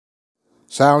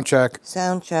Sound check.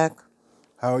 Sound check.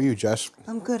 How are you, Jess?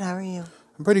 I'm good. How are you?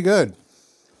 I'm pretty good.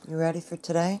 You ready for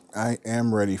today? I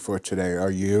am ready for today.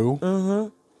 Are you?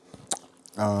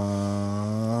 Mm-hmm.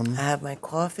 I have my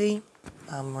coffee.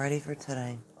 I'm ready for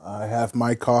today. I have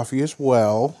my coffee as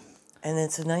well. And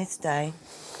it's a nice day.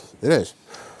 It is.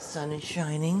 Sun is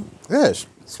shining. It is.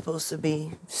 It's supposed to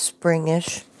be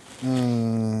springish.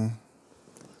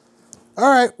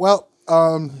 All right. Well,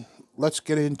 let's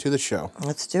get into the show.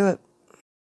 Let's do it.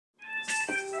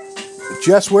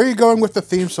 Jess, where are you going with the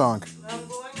theme song? I'm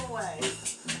going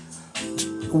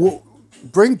away.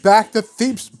 Bring back the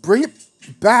themes. Bring it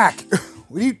back.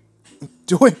 What are you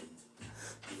doing?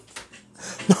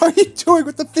 What are you doing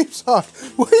with the theme song?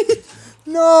 What are you?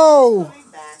 No. I'll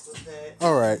be back with it.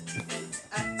 All right.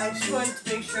 I just wanted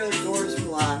to make sure the doors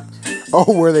were locked.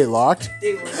 Oh, were they locked?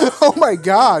 They were locked. Oh my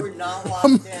God. They were not locked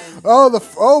in.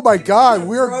 Oh my God.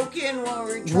 Broke in while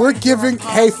We're giving.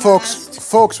 Hey,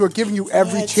 folks, we're giving you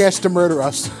every chance to murder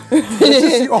us. This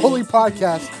is the only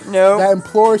podcast that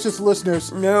implores its listeners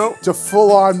to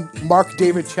full on Mark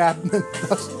David Chapman.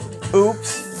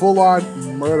 Oops. Full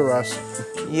on murder us.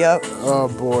 Yep. Oh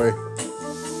boy.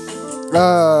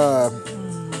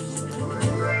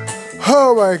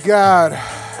 Oh my God.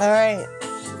 All right.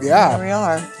 Yeah.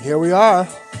 Here we are.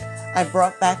 I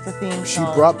brought back the theme song. She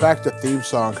brought back the theme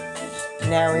song.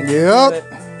 Now we can do it.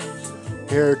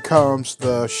 Here comes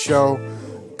the show.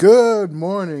 Good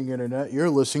morning, Internet. You're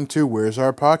listening to Where's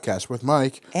Our Podcast with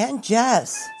Mike. And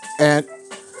Jess. And...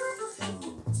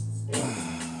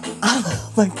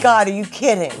 Oh my God, are you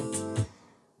kidding?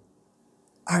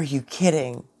 Are you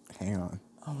kidding? Hang on.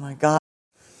 Oh my God.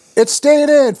 It's staying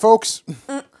in, folks.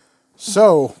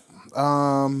 So,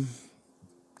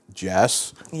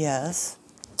 Jess. Yes.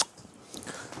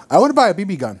 I want to buy a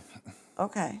BB gun.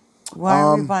 Okay. Why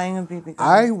are we buying a BB gun?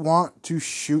 I want to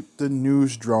shoot the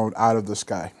news drone out of the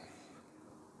sky.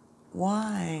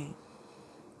 Why?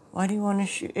 Why do you want to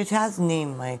shoot? It has a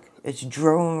name, Mike. It's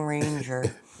Drone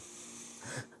Ranger.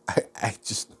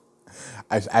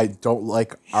 I don't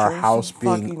like our house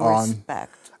being on.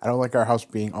 Respect. I don't like our house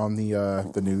being on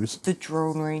the news. The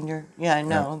Drone Ranger. Yeah, I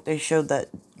know. Yeah. They showed that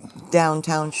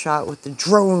downtown shot with the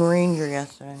Drone Ranger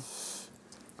yesterday.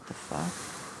 The fuck?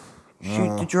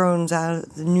 Shoot the drones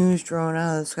the news drone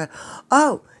out of the sky.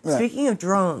 Oh, speaking of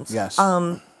drones. Yes.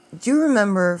 Do you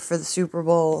remember for the Super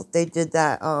Bowl they did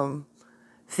that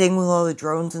thing with all the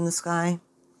drones in the sky?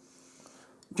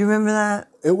 Do you remember that?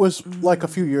 It was like a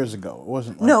few years ago. It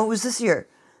wasn't like... No, it was this year.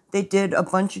 They did a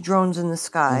bunch of drones in the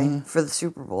sky for the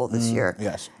Super Bowl this year.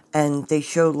 Yes. And they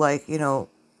showed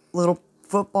little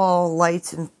football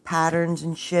lights and patterns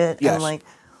and shit. Yes. And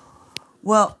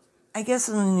I guess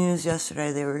in the news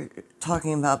yesterday they were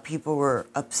talking about people were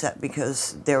upset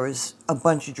because there was a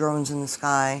bunch of drones in the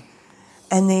sky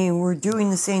and they were doing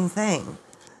the same thing.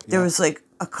 There was a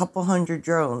couple hundred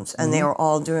drones and they were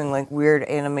all doing weird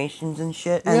animations and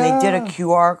shit and they did a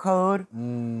QR code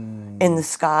in the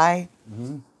sky.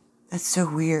 That's so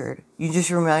weird. You just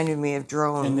reminded me of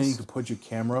drones. And then you can put your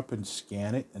camera up and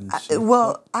scan it and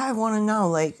I want to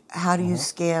know how do you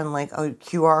scan a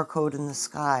QR code in the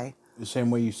sky? The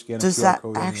same way you scan a Does QR that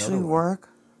code actually in the other work?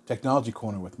 Technology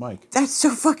Corner with Mike. That's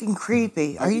so fucking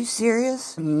creepy. Are you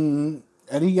serious? Any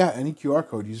QR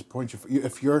code, you just point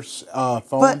if your phone.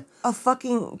 But a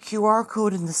fucking QR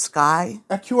code in the sky?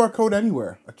 A QR code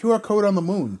anywhere. A QR code on the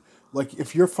moon.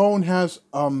 If your phone has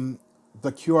the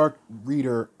QR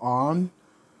reader on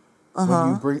when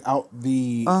you bring out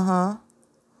the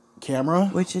camera.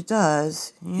 Which it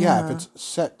does. Yeah, if it's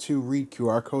set to read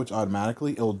QR codes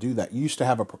automatically, it'll do that. You used to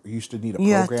need a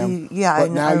program.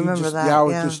 I remember that. Now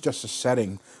it's just a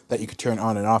setting that you could turn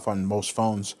on and off on most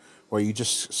phones where you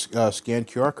just scan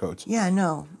QR codes. Yeah, I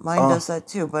know. Mine does that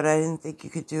too, but I didn't think you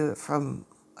could do it from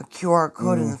a QR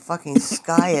code in the fucking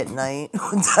sky at night.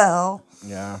 What the hell?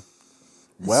 Yeah.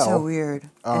 It's so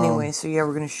weird. Anyway, we're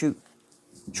going to shoot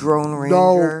Drone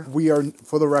Ranger. No, we are.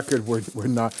 For the record, we're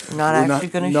not. Not actually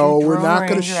going to shoot Drone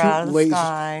Ranger out of the lasers.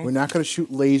 sky. We're not going to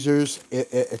shoot lasers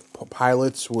at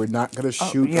pilots. We're not going to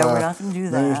shoot. We're not going to do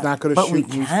that. We're not going to shoot.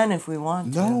 But we can if we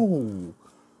want to. No.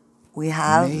 We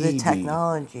have the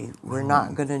technology. We're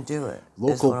not going to do it.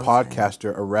 Local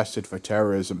podcaster arrested for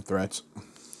terrorism threats.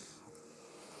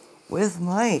 With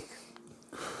Mike.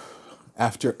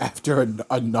 After an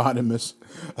anonymous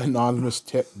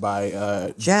tip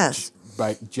by Jess.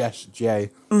 By Jess J.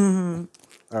 All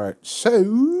right,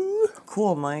 so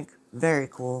cool, Mike. Very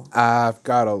cool. I've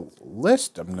got a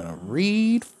list I'm gonna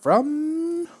read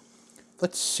from.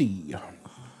 Let's see.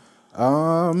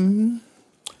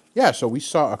 Yeah, so we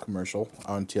saw a commercial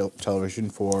on television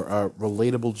for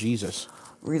Relatable Jesus.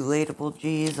 Relatable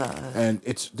Jesus. And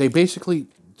they basically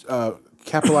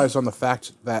capitalize on the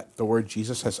fact that the word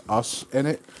Jesus has us in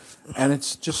it, and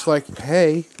it's just like,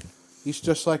 hey, he's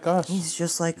just like us. He's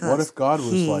just like us. What if God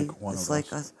was like one of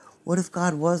us? What if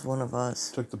God was one of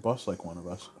us? Took the bus like one of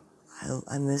us.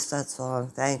 I missed that song.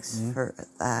 Thanks for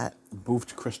that.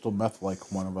 Boofed crystal meth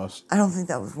like one of us. I don't think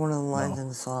that was one of the lines in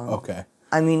the song. Okay.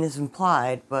 I mean, it's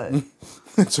implied, but...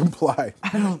 It's implied.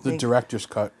 I don't The director's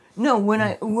cut. No,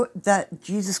 that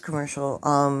Jesus commercial,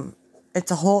 it's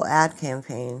a whole ad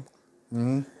campaign.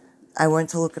 Mm-hmm. I went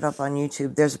to look it up on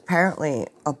YouTube. There's apparently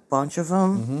a bunch of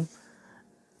them,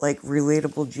 like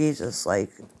relatable Jesus.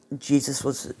 Like Jesus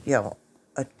was,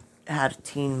 had a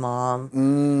teen mom.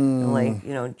 And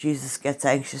like, Jesus gets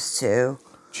anxious too.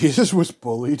 Jesus was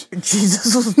bullied.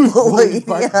 Jesus was bullied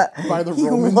by the Romans. He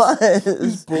was.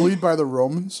 He's bullied by the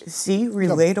Romans. See,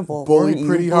 relatable. Bullied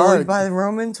pretty hard. Bullied by the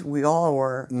Romans? We all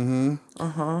were.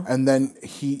 Mm-hmm. And then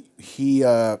he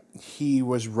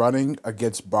was running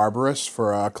against Barbarous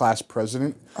for class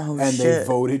president. Oh, and shit. they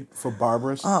voted for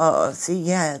Barbarous. Oh, see,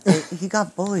 yeah. He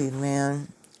got bullied, man.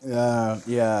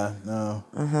 Yeah,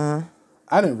 no.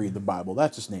 I didn't read the Bible.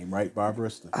 That's his name, right?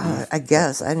 Barbarous? I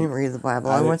guess. I didn't read the Bible.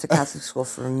 I went to Catholic school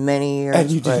for many years.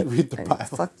 And you didn't read the Bible.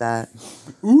 Fuck that.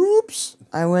 Oops.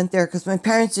 I went there because my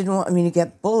parents didn't want me to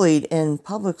get bullied in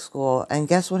public school. And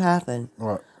guess what happened?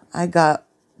 What? I got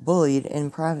bullied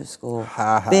in private school.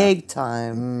 Big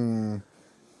time.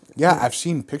 Yeah, I've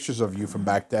seen pictures of you from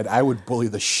back then. I would bully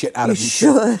the shit out of you. You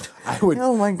should. I would.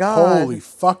 Oh my God. Holy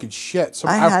fucking shit.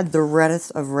 I had the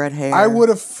reddest of red hair. I would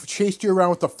have chased you around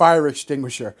with a fire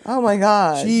extinguisher. Oh my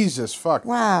God. Jesus, fuck.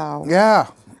 Wow. Yeah.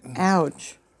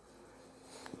 Ouch.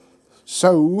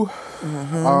 So,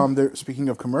 speaking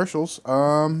of commercials,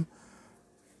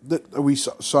 we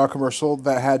saw a commercial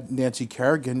that had Nancy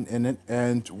Kerrigan in it,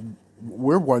 and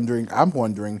I'm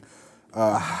wondering,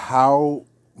 how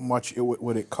much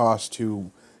would it cost to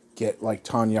get like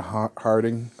Tanya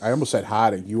Harding? I almost said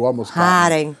Harding. You almost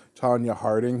Harding. Tanya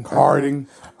Harding. Harding.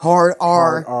 Hard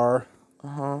R. Hard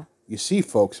R. You see,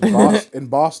 folks, in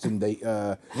Boston, they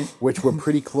which were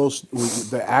pretty close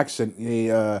with the accent.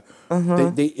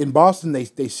 They in Boston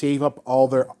they save up all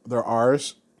their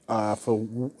R's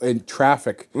for in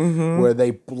traffic, where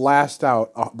they blast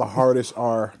out the hardest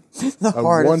R. The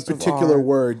hardest one particular of R.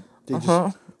 word. They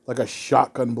just like a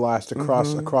shotgun blast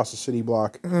across the city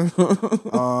block.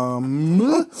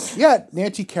 Yeah,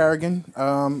 Nancy Kerrigan.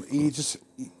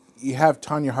 You have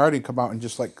Tanya Harding come out and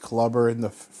just like club her in the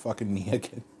fucking knee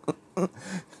again.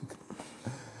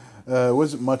 It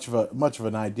wasn't much of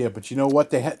an idea, but you know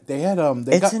what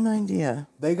It's an idea.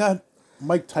 They got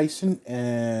Mike Tyson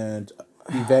and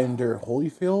Evander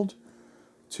Holyfield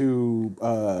to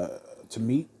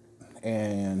meet,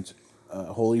 and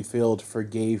Holyfield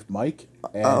forgave Mike,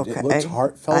 and it looked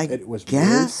heartfelt. It was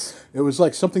weird. It was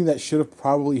like something that should have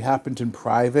probably happened in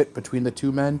private between the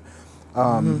two men,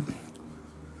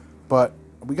 but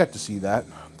we got to see that.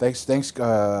 Thanks,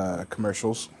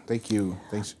 commercials. Thank you.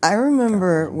 Thanks. I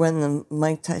remember when the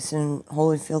Mike Tyson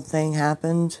Holyfield thing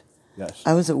happened. Yes.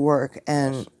 I was at work,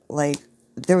 and like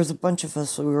there was a bunch of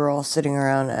us. So we were all sitting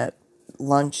around at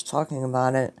lunch talking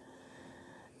about it,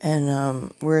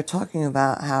 and we were talking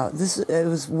about how it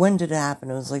was. When did it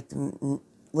happen? It was like the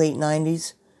late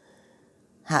 90s.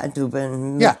 Had to have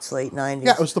been mid to late 90s.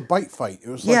 Yeah, it was the bite fight. It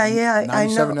was like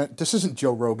 97. I know. This isn't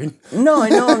Joe Rogan. No, I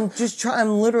know. I'm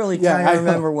literally trying to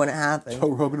remember when it happened. Joe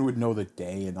Rogan would know the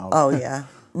day and all. Oh yeah.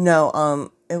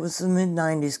 No, it was the mid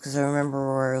 90s because I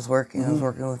remember where I was working. I was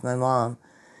working with my mom,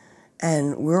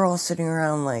 and we were all sitting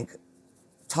around like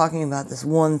talking about this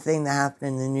one thing that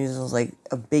happened in the news. It was like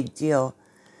a big deal,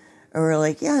 and we were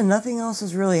like, yeah, nothing else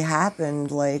has really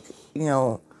happened. Like,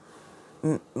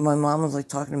 my mom was like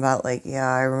talking about like,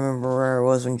 yeah, I remember where I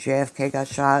was when JFK got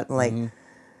shot, and like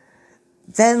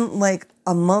then like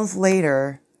a month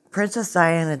later Princess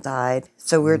Diana died,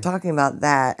 so we were talking about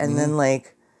that, and then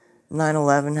like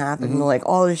 9/11 happened, and like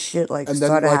all this shit like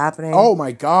started happening. Oh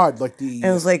my God, and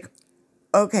it was like,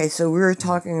 okay, so we were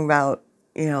talking about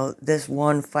this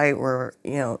one fight where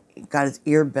he got his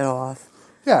ear bit off.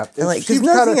 Yeah, because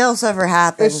nothing else ever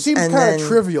happened. It seemed kind of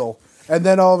trivial. And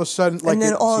then all of a sudden,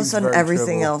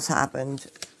 everything else happened.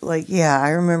 Like, yeah,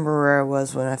 I remember where I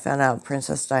was when I found out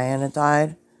Princess Diana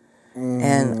died.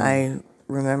 And I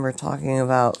remember talking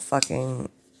about fucking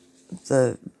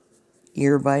the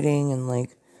ear biting and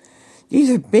like, these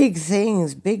are big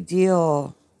things, big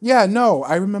deal. Yeah, no,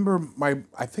 I remember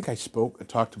I think I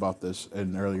talked about this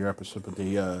in an earlier episode, but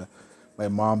my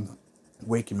mom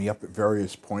waking me up at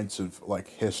various points of like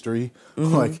history.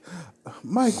 Like,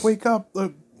 Mike, wake up,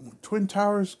 the Twin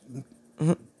Towers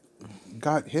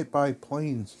got hit by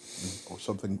planes or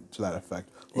something to that effect.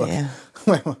 Look, Yeah.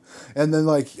 and then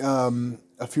like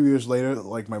a few years later,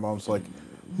 like my mom's like,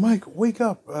 Mike, wake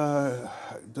up!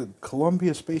 The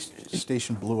Columbia Space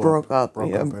Station Broke up. and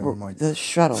Yeah, I'm like, the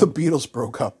shuttle. the Beatles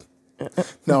broke up.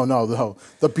 No,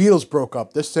 the Beatles broke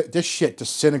up. This shit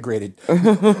disintegrated.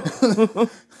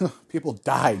 People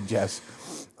died, Jess.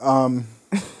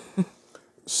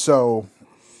 So.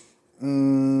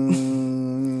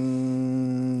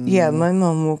 Yeah, my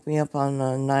mom woke me up on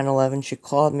 9/11. She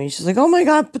called me. She's like, "Oh my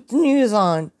God, put the news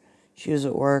on." She was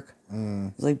at work.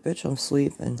 I was like, "Bitch, I'm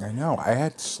sleeping." I know. I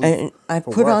had to sleep. And I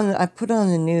put on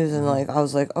the news, and like I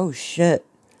was like, "Oh shit."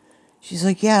 She's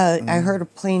like, "Yeah, I heard a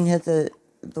plane hit the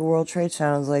World Trade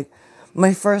Center." I was like,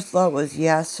 my first thought was,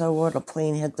 "Yeah, so what? A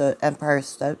plane hit the Empire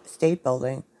State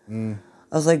Building." I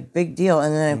was like, "Big deal."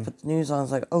 And then I put the news on. I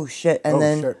was like, "Oh shit!" And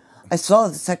then I saw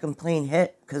the second plane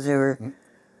hit because they were,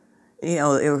 you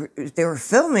know, they were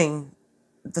filming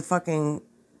the fucking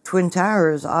Twin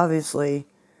Towers, obviously,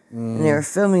 and they were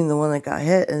filming the one that got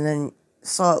hit, and then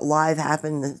saw it live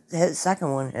happen. The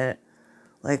second one hit.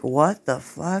 Like, what the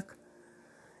fuck?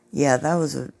 Yeah, that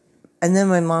was a. And then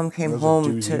my mom came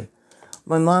home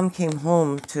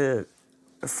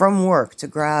from work to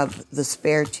grab the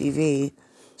spare TV,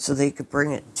 so they could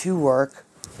bring it to work,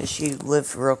 because she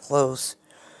lived real close.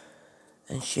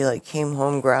 And she like came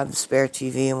home, grabbed the spare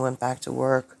TV, and went back to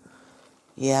work.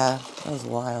 Yeah, that was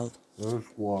wild. That was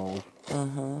wild.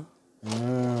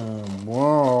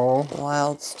 Wow.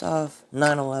 Wild stuff.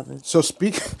 9/11. So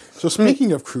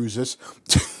speaking of cruises.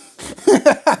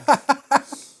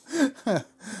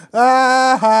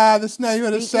 This not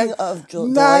even a Speaking of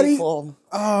delightful.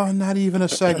 Not even a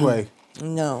segue.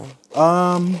 No.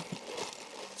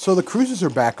 So the cruises are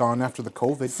back on after the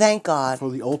COVID. Thank God.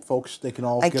 For the old folks, they can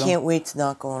all I can't wait to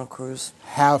not go on a cruise.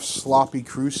 Have sloppy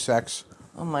cruise sex.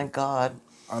 Oh my God.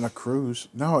 On a cruise.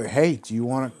 No, hey, do you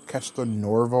want to catch the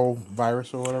Norvo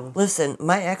virus or whatever? Listen,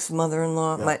 my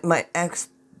ex-mother-in-law, my ex,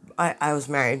 I was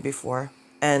married before.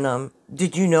 And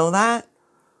did you know that?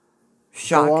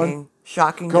 Shocking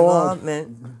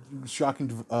development.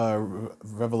 Shocking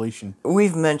revelation.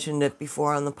 We've mentioned it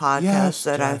before on the podcast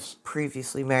I've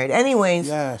previously married.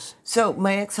 Anyways, so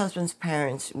my ex-husband's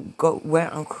parents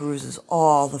went on cruises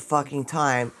all the fucking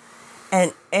time.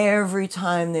 And every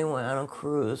time they went on a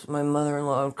cruise, my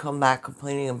mother-in-law would come back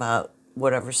complaining about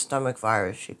whatever stomach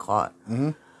virus she caught.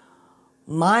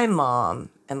 My mom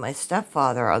and my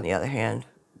stepfather, on the other hand,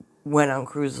 went on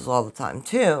cruises all the time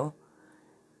too.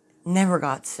 Never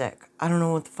got sick. I don't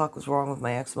know what the fuck was wrong with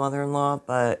my ex-mother-in-law,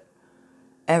 but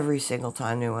every single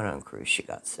time they went on a cruise, she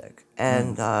got sick.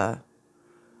 And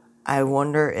I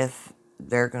wonder if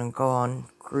they're going to go on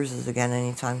cruises again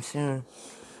anytime soon.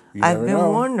 I've been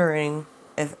wondering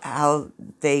how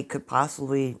they could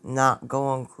possibly not go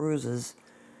on cruises,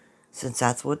 since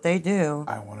that's what they do.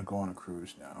 I want to go on a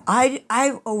cruise now.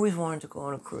 I've always wanted to go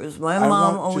on a cruise. My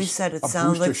mom always said it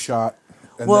sounds like a booster shot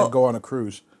and then go on a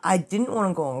cruise. I didn't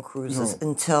want to go on cruises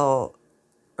until,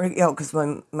 because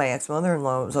my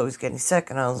ex-mother-in-law was always getting sick,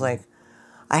 and I was like,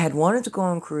 I had wanted to go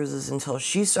on cruises until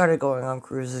she started going on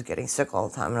cruises, getting sick all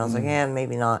the time, and I was like,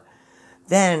 maybe not.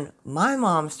 Then my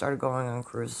mom started going on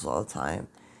cruises all the time,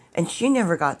 and she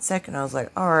never got sick, and I was like,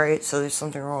 all right, so there's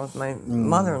something wrong with my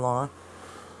mother-in-law.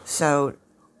 So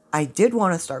I did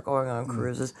want to start going on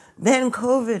cruises. Then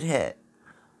COVID hit.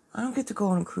 I don't get to go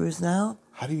on a cruise now.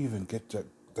 How do you even get to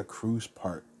the cruise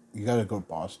part? You got to go to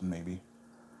Boston, maybe.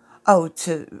 Oh,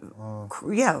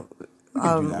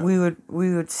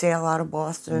 we would sail out of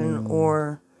Boston,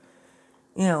 or,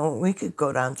 we could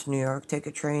go down to New York, take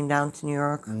a train down to New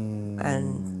York,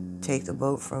 and take the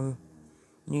boat from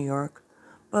New York,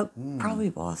 but probably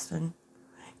Boston.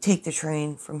 Take the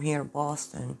train from here to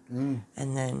Boston,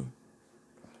 and then.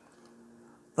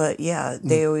 But yeah,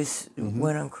 they always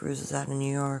went on cruises out of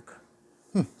New York.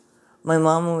 My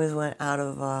mom always went out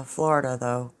of Florida,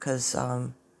 though, because,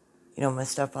 my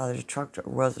stepfather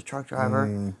was a truck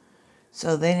driver.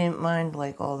 So they didn't mind,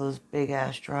 like, all those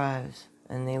big-ass drives.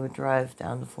 And they would drive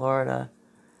down to Florida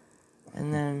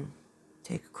and then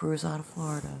take a cruise out of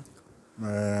Florida.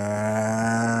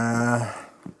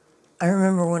 I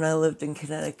remember when I lived in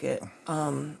Connecticut,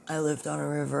 I lived on a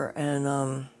river,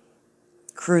 and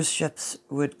cruise ships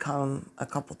would come a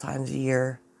couple times a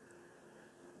year.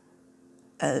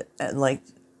 And like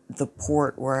the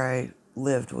port where I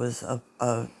lived was a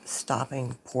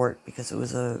stopping port, because it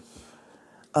was a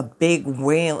big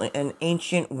an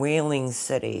ancient whaling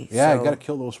city. Yeah, you got to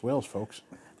kill those whales, folks.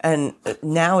 And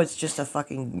now it's just a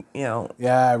fucking,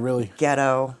 yeah, really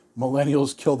ghetto.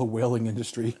 Millennials kill the whaling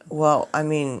industry. Well, I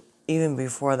mean, even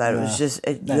before that, it was just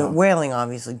the No. whaling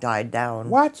obviously died down.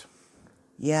 What?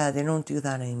 Yeah, they don't do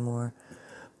that anymore.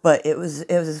 But it was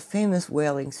a famous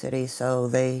whaling city, so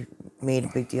they made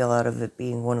a big deal out of it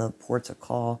being one of the ports of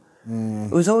call.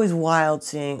 It was always wild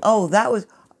seeing. Oh, that was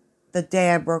the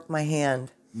day I broke my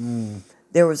hand.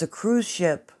 There was a cruise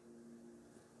ship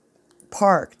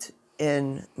parked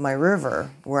in my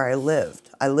river where I lived.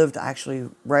 I lived actually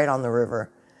right on the river.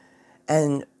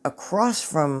 And across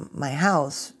from my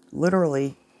house,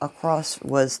 literally across,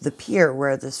 was the pier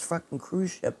where this fucking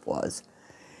cruise ship was.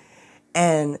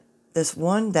 And this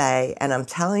one day, and I'm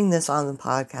telling this on the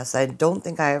podcast, I don't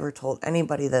think I ever told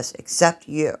anybody this except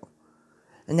you.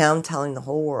 And now I'm telling the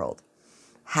whole world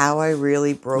how I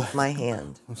really broke my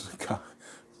hand.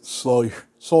 Slowly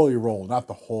roll, not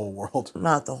the whole world.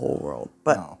 Not the whole world,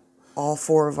 but No. all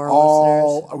 4 of our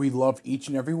listeners. We love each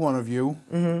and every one of you.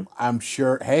 Mm-hmm. I'm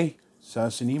sure, hey, send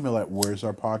us an email at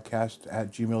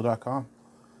where'sourpodcast@gmail.com.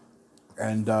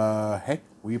 And, hey,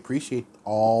 we appreciate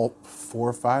all 4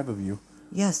 or 5 of you.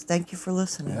 Yes, thank you for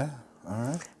listening. Yeah, all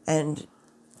right. And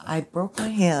I broke my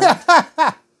hand.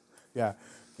 Yeah.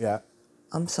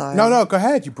 I'm sorry. No, go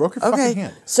ahead. You broke your fucking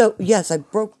hand. So, yes, I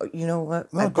broke, you know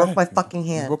what? No, I go broke ahead. my fucking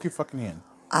hand. You broke your fucking hand.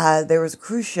 There was a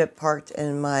cruise ship parked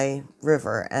in my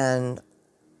river, and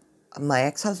my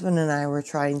ex-husband and I were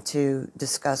trying to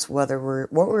discuss what we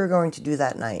were going to do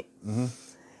that night. Mm-hmm.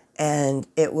 And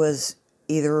it was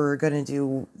either we were going to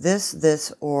do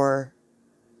this, or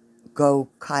go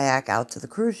kayak out to the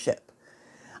cruise ship.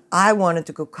 I wanted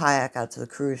to go kayak out to the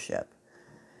cruise ship.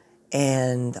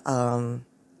 And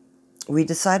we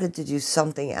decided to do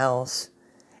something else.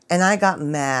 And I got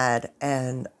mad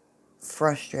and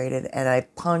frustrated, and I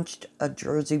punched a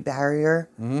Jersey barrier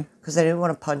because I didn't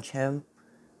want to punch him.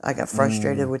 I got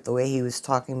frustrated with the way he was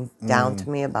talking down to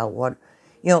me about what,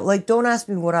 like, don't ask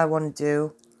me what I want to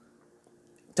do.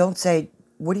 Don't say,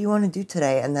 what do you want to do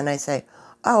today? And then I say,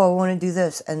 oh, I want to do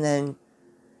this. And then,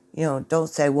 don't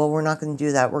say, well, we're not going to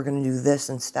do that. We're going to do this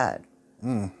instead.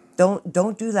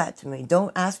 Don't do that to me.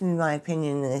 Don't ask me my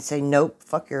opinion and they say, nope,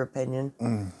 fuck your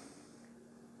opinion.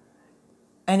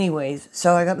 Anyways,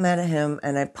 so I got mad at him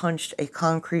and I punched a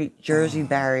concrete Jersey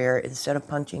barrier instead of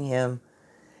punching him.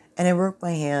 And I broke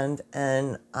my hand,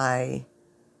 and I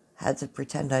had to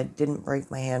pretend I didn't break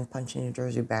my hand punching a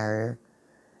Jersey barrier.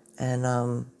 And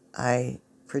I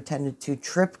pretended to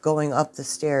trip going up the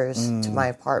stairs to my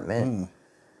apartment.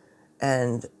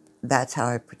 And that's how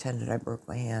I pretended I broke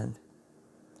my hand.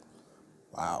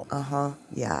 Wow. Uh-huh.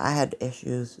 Yeah, I had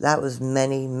issues. That was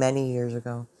many, many years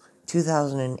ago.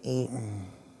 2008.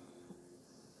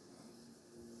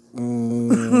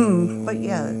 But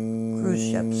yeah, cruise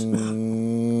ships.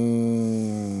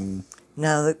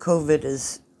 Now that COVID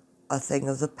is a thing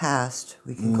of the past,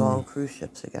 we can go on cruise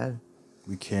ships again.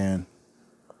 We can.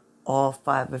 All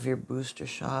 5 of your booster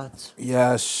shots.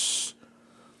 Yes.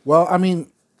 Well, I mean,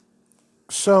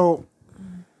 so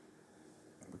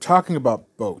talking about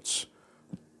boats.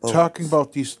 Talking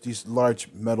about these large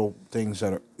metal things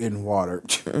that are in water.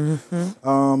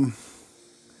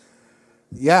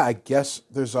 Yeah, I guess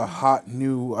there's a hot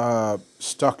new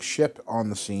stuck ship on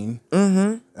the scene.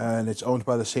 And it's owned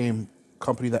by the same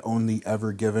company that owned the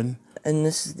Ever Given. And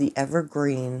this is the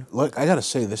Evergreen. Look, I gotta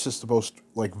say, this is the most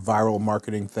viral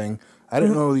marketing thing. I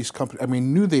didn't know these companies. I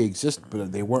mean, knew they existed,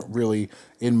 but they weren't really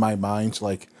in my mind.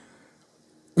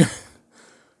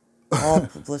 All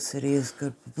publicity is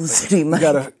good publicity, Mike.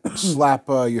 You gotta slap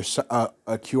a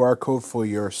QR code for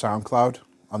your SoundCloud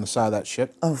on the side of that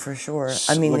ship. Oh, for sure.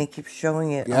 I mean, they keep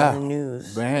showing it on the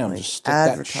news. Bam! Just stick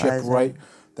that ship right.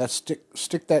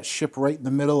 Stick that ship right in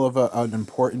the middle of an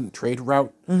important trade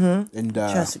route. And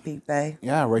Chesapeake Bay.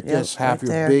 Yeah, right there. Just have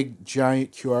your big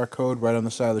giant QR code right on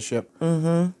the side of the ship.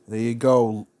 There you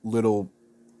go, little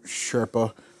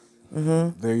Sherpa.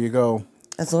 There you go.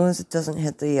 As long as it doesn't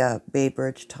hit the Bay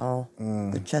Bridge Tunnel.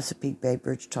 The Chesapeake Bay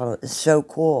Bridge Tunnel is so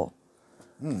cool.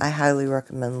 I highly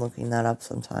recommend looking that up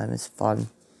sometime. It's fun.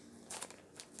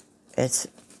 It's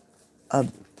a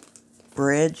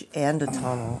bridge and a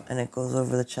tunnel, and it goes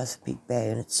over the Chesapeake Bay,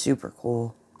 and it's super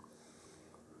cool.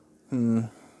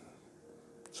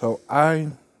 So I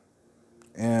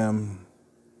am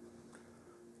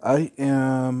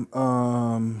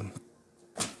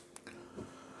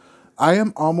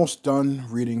almost done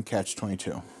reading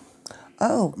Catch-22.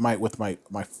 Oh. With my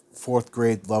 4th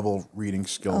grade level reading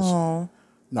skills. Oh.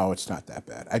 No, it's not that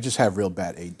bad. I just have real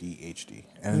bad ADHD,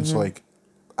 and it's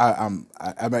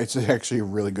it's actually a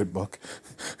really good book.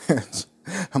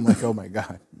 I'm like, oh my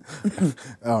god,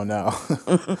 oh no,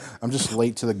 I'm just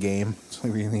late to the game. It's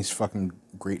reading these fucking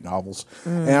great novels,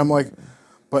 and I'm like,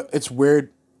 but it's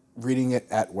weird. reading it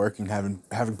at work and having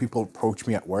people approach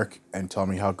me at work and tell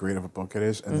me how great of a book it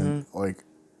is, and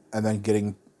then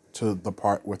getting to the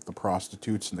part with the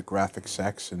prostitutes and the graphic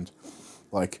sex and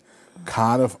like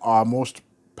kind of almost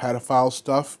pedophile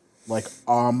stuff, like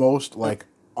almost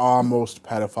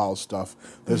pedophile stuff.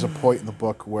 There's a point in the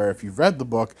book where if you've read the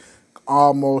book,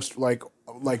 almost like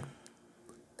we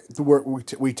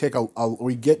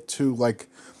get to like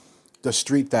the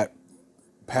street that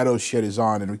pedo shit is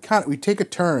on, and we take a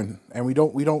turn, and we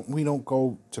don't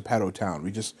go to pedo town.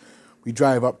 We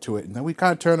drive up to it, and then we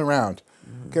kind of turn around,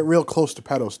 get real close to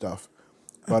pedo stuff.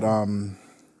 But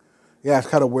yeah, it's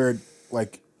kind of weird.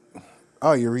 Like,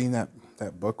 oh, you're reading that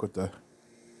book with the,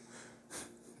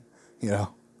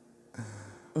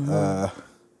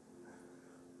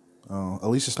 oh, at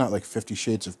least it's not like 50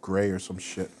 Shades of Grey or some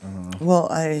shit. I don't know.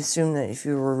 Well, I assume that if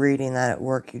you were reading that at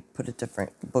work, you'd put a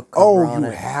different book cover on it.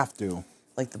 Oh, you have to.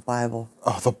 Like the Bible.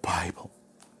 Oh, the Bible.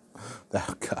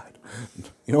 Oh, God.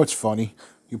 You know what's funny?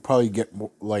 You probably get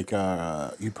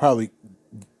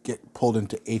pulled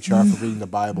into HR for reading the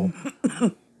Bible.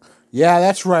 Yeah,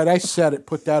 that's right. I said it.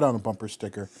 Put that on a bumper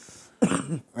sticker.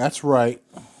 That's right.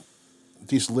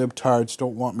 These libtards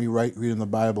don't want me reading the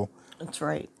Bible. That's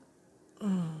right.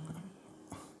 I'm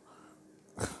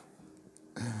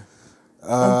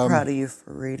proud of you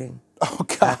for reading. Oh,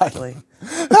 God. Actually.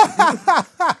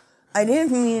 I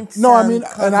didn't mean to. No, I mean,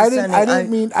 and I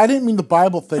didn't mean the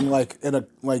Bible thing like in a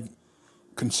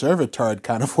conservatard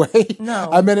kind of way. No,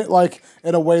 I meant it like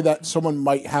in a way that someone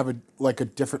might have a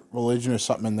different religion or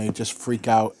something, and they just freak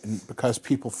out, and because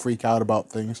people freak out about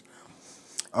things.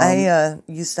 I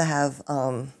used to have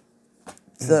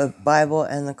the Bible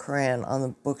and the Quran on the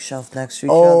bookshelf next to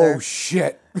each other. Oh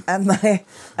shit! At my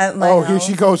house. Here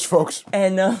she goes, folks.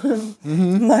 And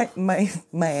my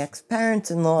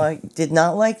ex-parents-in-law did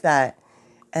not like that.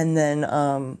 And then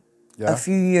a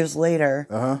few years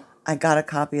later, I got a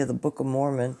copy of the Book of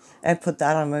Mormon. I put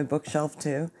that on my bookshelf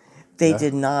too. They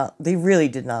did not. They really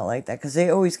did not like that because they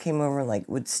always came over and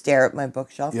would stare at my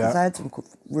bookshelf because I had some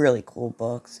really cool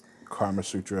books. Kama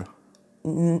Sutra.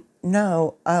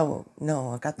 No,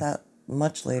 I got that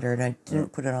much later, and I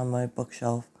didn't put it on my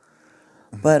bookshelf.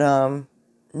 But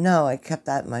no, I kept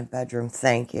that in my bedroom.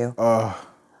 Thank you.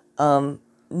 And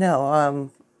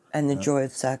the Joy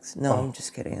of Sex. No, I'm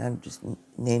just kidding. I'm just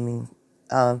naming.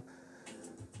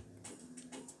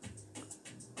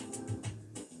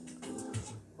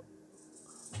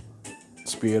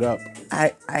 Speed it up.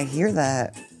 I hear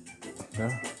that.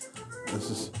 Yeah,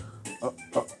 this is.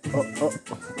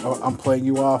 I'm playing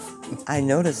you off. I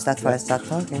noticed. That's why I stopped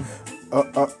talking.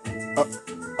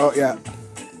 Oh, yeah.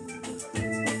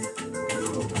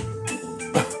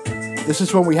 This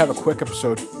is when we have a quick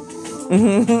episode.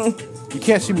 You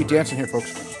can't see me dancing here,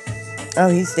 folks. Oh,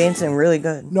 he's dancing really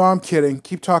good. No, I'm kidding.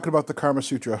 Keep talking about the Kama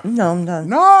Sutra. No, I'm done.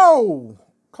 No!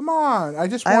 Come on. I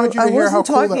just wanted you to hear how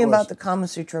cool that was. I wasn't talking about the Kama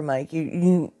Sutra, Mike.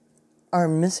 You are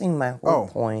missing my whole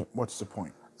point. What's the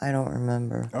point? I don't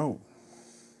remember. Oh.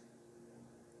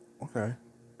 Okay.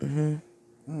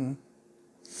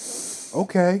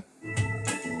 Okay.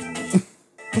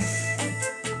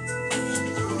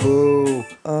 Boo.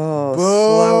 Oh, Boo.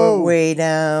 Slow it way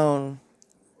down.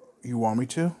 You want me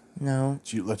to? No.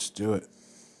 Let's do it.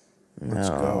 No. Let's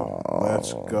go.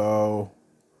 Let's go.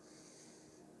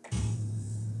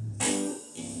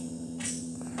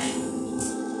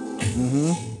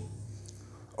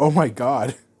 Oh my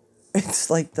God. It's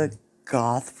like the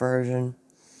goth version.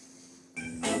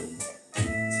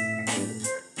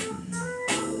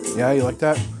 Yeah, you like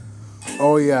that?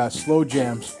 Oh yeah, slow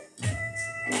jams.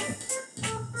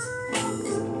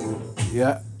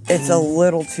 Yeah. It's a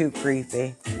little too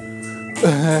creepy.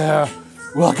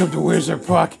 Welcome to Wizard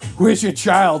Puck. Where's your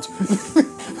child? No.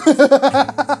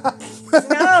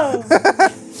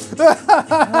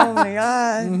 Oh my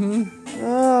God.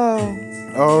 Oh.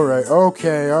 All right.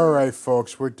 Okay. All right,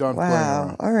 folks. We're done playing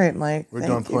around. All right, Mike. We're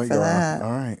done playing around.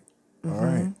 All right. All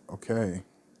right. Okay.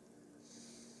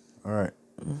 All right.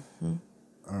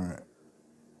 All right.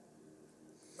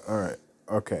 All right.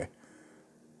 Okay.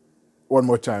 One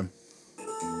more time.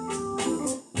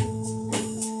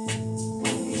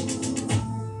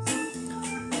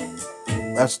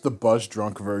 That's the Buzz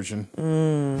Drunk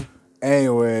version.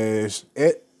 Anyways,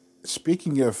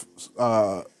 speaking of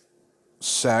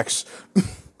sex,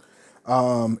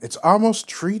 it's almost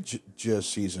tree jizz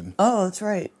season. Oh, that's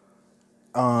right.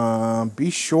 Be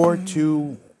sure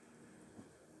to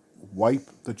wipe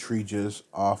the tree jizz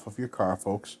off of your car,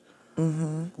 folks.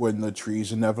 When the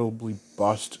trees inevitably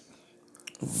bust.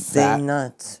 Big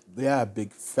nuts. Yeah,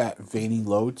 big fat veiny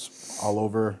loads all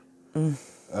over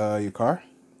your car.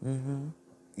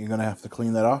 You're going to have to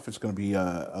clean that off. It's going to be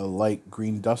a light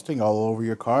green dusting all over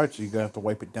your car, so you're going to have to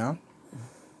wipe it down.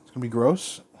 It's going to be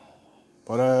gross,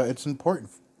 but it's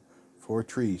important for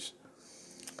trees,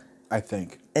 I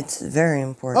think. It's very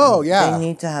important. Oh, yeah. They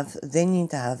need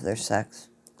to have their sex.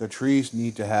 The trees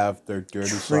need to have their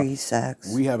dirty tree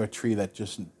sex. We have a tree that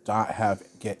just not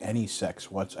get any sex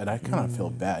once, and I kind of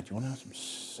feel bad. You want to have some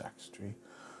sex, tree?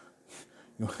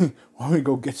 You want me to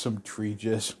go get some tree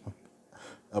jizz?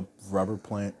 A rubber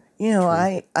plant. You know,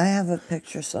 I have a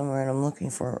picture somewhere, and I'm looking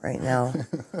for it right now.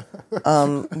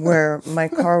 Where my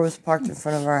car was parked in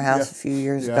front of our house a few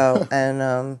years ago,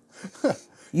 and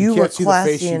you were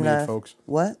classy enough. Folks.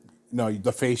 What? No,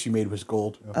 the face you made was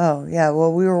gold. Oh yeah.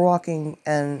 Well, we were walking,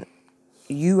 and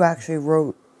you actually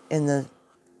wrote in the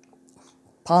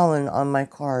pollen on my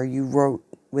car. You wrote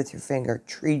with your finger,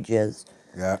 "tree jizz."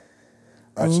 Yeah,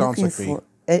 that sounds like me.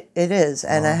 It is,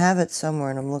 and I have it somewhere,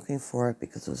 and I'm looking for it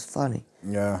because it was funny.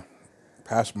 Yeah,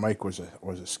 past Mike was a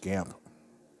scamp.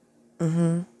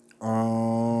 Past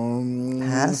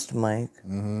Mike.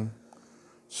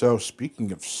 So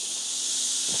speaking of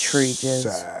tree jizz.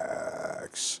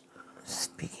 Sex.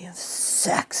 Speaking of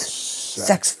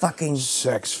sex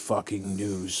fucking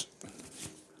news.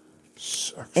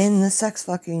 In the sex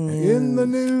fucking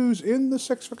news. In the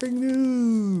sex fucking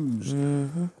news.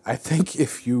 I think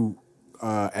if you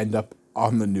end up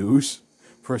on the news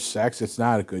for sex, it's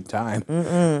not a good time.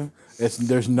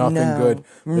 There's nothing good.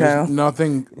 There's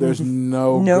nothing. There's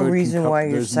no reason why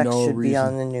your sex should be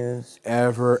on the news.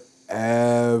 Ever.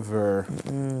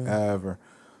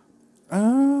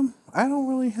 I don't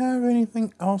really have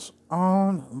anything else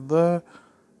on the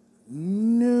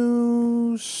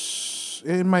news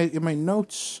in my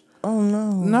notes. Oh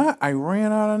no! I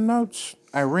ran out of notes.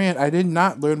 I did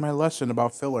not learn my lesson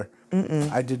about filler.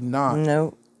 I did not.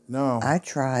 Nope. No. I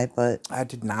tried, but I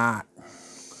did not.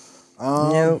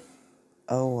 Nope.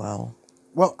 Oh well.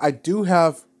 Well, I do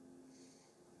have.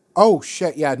 Oh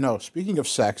shit! Yeah, no. Speaking of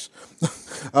sex,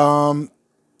 I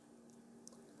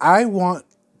want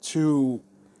to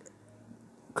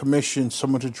commission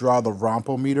someone to draw the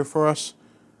rompometer for us,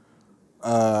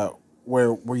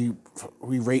 where we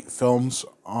rate films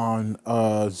on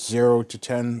a 0 to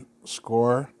 10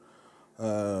 score,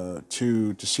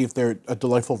 to see if they're a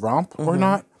delightful romp or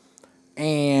not,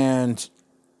 and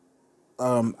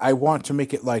I want to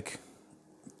make it like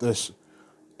this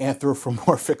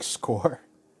anthropomorphic score,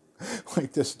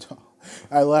 like this.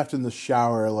 I laughed in the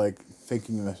shower, like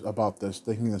thinking this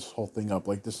whole thing up,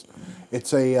 like this.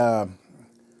 It's a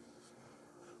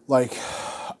like,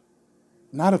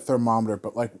 not a thermometer,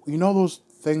 but like, you know those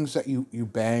things that you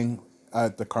bang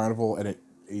at the carnival and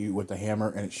you with the hammer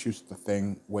and it shoots the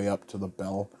thing way up to the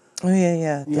bell. Oh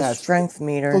yeah. The strength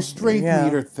meter. Those strength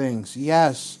meter things,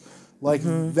 yes, like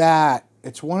that.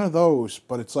 It's one of those,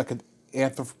 but it's like an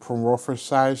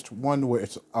anthropomorphized one where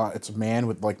it's a man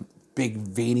with like big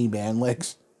veiny man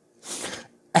legs,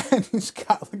 and he's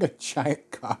got like a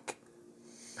giant cock.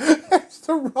 It's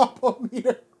the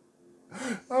rompometer.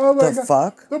 Oh my God.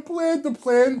 Fuck? The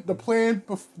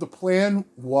plan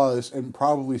was, and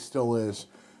probably still is,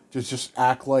 to just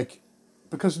act like,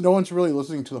 because no one's really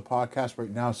listening to the podcast right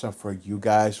now except for you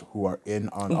guys who are in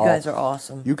on all. You guys are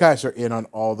awesome. You guys are in on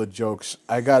all the jokes.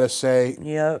 I gotta say,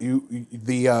 yep.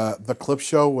 The clip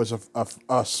show was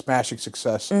a smashing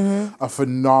success. A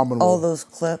phenomenal. All those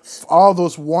clips. All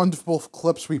those wonderful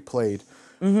clips we played.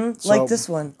 So, like this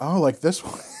one. Oh, like this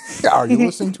one. Are you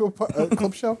listening to a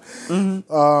clip show?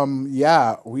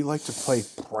 Yeah, we like to play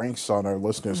pranks on our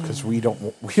listeners because we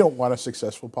don't want a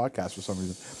successful podcast for some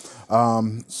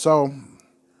reason. So,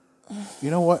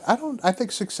 you know what? I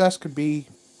think success could be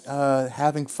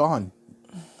having fun.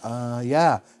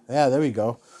 Yeah, there we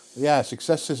go. Yeah,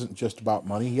 success isn't just about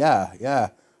money. Yeah.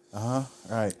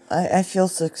 Right. I feel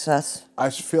success.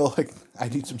 I feel like I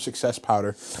need some success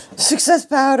powder. Success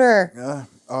powder. Yeah.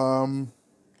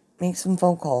 Make some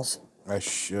phone calls. I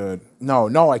should.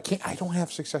 No, I can't. I don't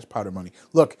have success powder money.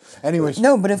 Look, anyways.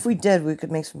 No, but if we did, we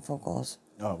could make some phone calls.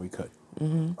 Oh, we could.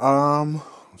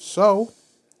 So,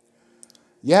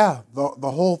 yeah,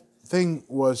 the whole thing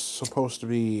was supposed to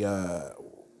be,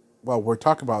 well, we're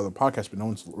talking about the podcast, but no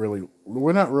one's really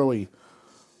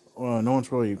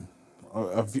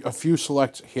a few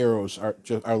select heroes are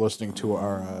listening to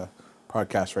our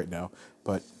podcast right now.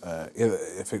 But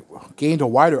if it gained a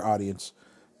wider audience,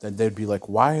 then they'd be like,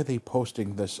 why are they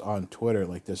posting this on Twitter,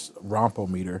 like this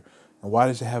rompometer? And why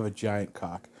does it have a giant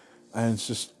cock? And it's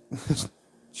just this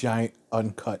giant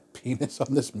uncut penis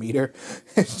on this meter.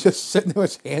 It's just sitting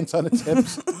with its hands on its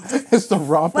hips. It's the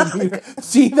rompometer.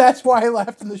 See, that's why I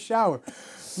laughed in the shower.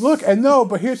 Look,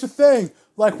 but here's the thing.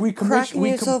 Like we cracking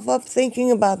yourself up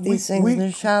thinking about these things in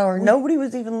the shower. Nobody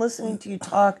was even listening to you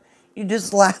talk. You're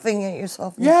just laughing at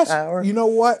yourself in the shower. You know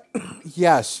what?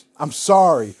 Yes, I'm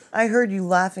sorry. I heard you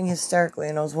laughing hysterically,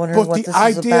 and I was wondering what this is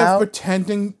about. But the idea of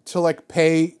pretending to like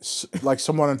pay like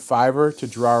someone on Fiverr to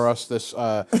draw us this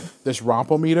this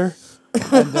rompometer,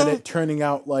 and then it turning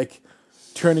out like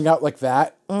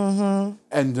that, and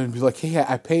then be like, hey,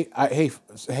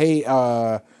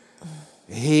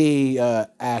 hey,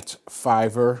 at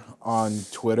Fiverr on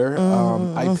Twitter,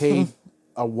 I paid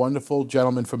a wonderful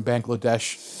gentleman from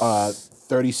Bangladesh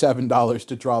 $37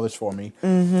 to draw this for me,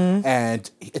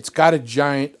 and it's got a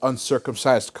giant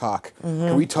uncircumcised cock.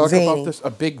 Can we talk about this? A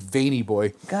big veiny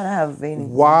boy. Gotta have a veiny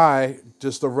boy. Why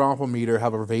does the rompometer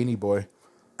have a veiny boy?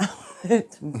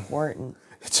 It's important.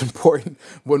 It's important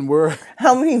when we're...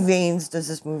 How many veins does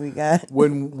this movie got?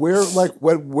 When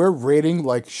we're rating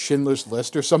like Schindler's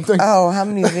List or something. Oh, how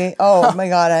many veins? Oh my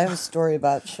God, I have a story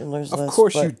about Schindler's List. Of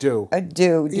course you do. I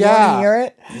do. Do you want to hear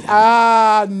it?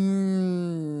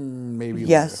 Maybe.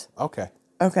 Yes. Later.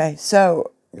 Okay.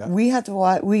 So we had to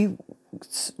watch. We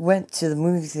went to the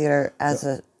movie theater as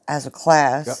a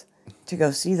class to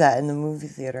go see that in the movie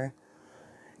theater.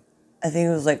 I think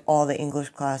it was like all the English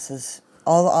classes.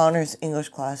 All the honors English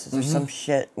classes or some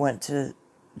shit went to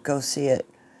go see it.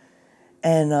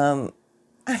 And,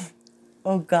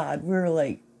 oh God, we were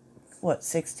like, what,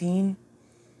 16?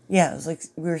 Yeah, it was like,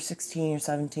 we were 16 or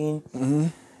 17. Mm-hmm.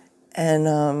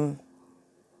 And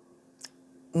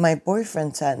my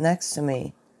boyfriend sat next to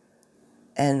me.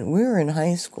 And we were in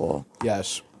high school.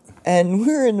 Yes. And we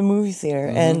were in the movie theater.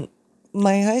 And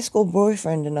my high school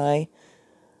boyfriend and I,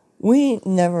 we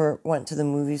never went to the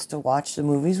movies to watch the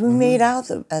movies. We made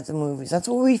out at the movies. That's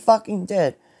what we fucking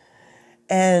did.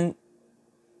 And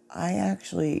I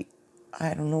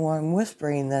don't know why I'm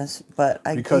whispering this, but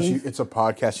it's a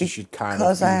podcast, you should kind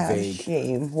of be vague. Because I have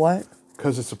shame. What?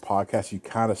 Because it's a podcast, you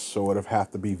kind of sort of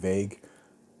have to be vague.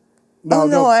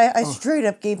 I straight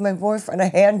up gave my boyfriend a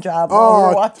hand job while we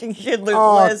were watching Schindler's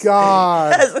List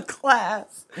as a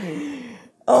class.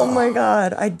 Oh my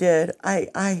God, I did.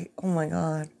 Oh my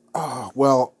God.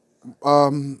 Well,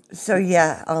 So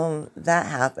yeah, that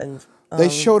happened. They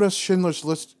showed us Schindler's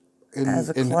List as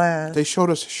a class. They showed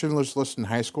us Schindler's List in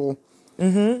high school,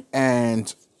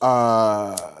 and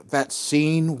that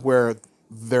scene where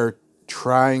they're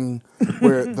trying,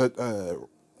 where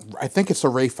I think it's a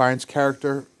Ray Fiennes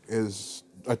character is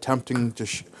attempting to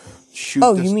shoot.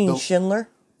 Oh, you mean Schindler?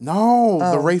 No,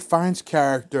 the Ray Fiennes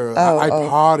character. I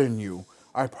pardon you.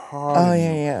 I pardon you.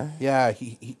 Yeah. Yeah,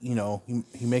 he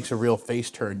makes a real face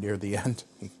turn near the end.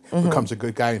 He becomes a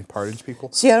good guy and pardons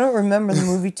people. See, I don't remember the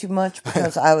movie too much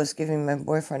because I was giving my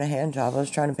boyfriend a hand job. I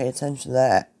was trying to pay attention to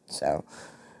that. So,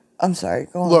 I'm sorry.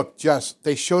 Go on. Look, Jess,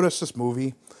 they showed us this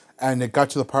movie, and it got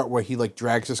to the part where he like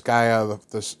drags this guy out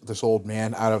of this old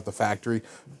man out of the factory,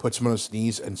 puts him on his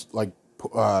knees, and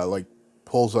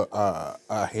pulls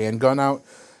a handgun out.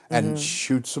 And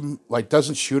shoots him, like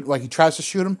doesn't shoot, like he tries to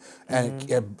shoot him, and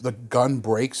the gun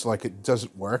breaks, like it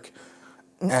doesn't work,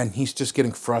 and he's just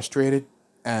getting frustrated,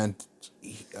 and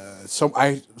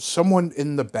someone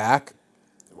in the back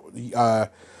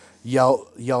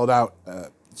yelled out,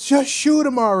 "Just shoot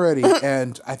him already!"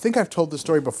 And I think I've told this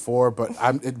story before, but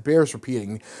it bears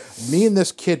repeating. Me and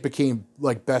this kid became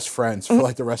like best friends for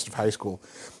like the rest of high school.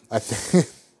 I think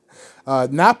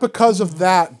not because of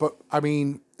that, but I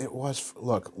mean. It was,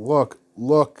 look.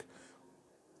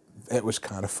 It was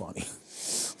kind of funny.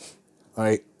 All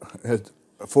right.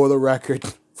 For the record,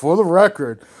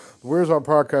 Where's Our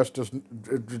Podcast just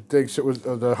thinks it was,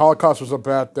 the Holocaust was a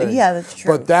bad thing. Yeah, that's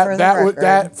true. But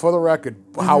for the record,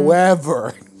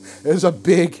 however, there's a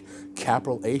big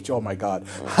capital H. Oh my God.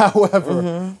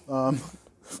 However,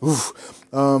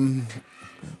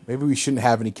 maybe we shouldn't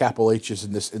have any capital H's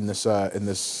in this.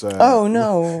 Oh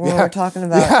no, we're talking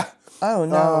about. Yeah. Oh,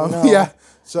 no. Yeah.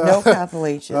 So, no capital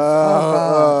H's.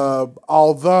 Although,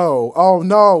 oh,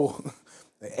 no.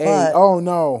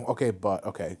 Okay,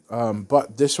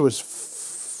 but this was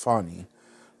funny.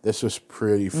 This was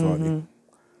pretty funny.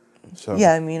 So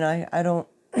yeah, I mean, I don't,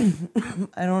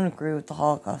 I don't agree with the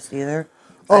Holocaust either.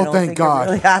 Oh, I don't thank think God. It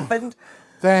really happened.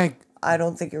 I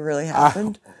don't think it really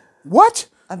happened. What?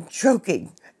 I'm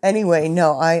joking. Anyway,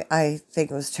 no, I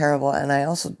think it was terrible, and I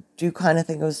also do kind of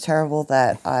think it was terrible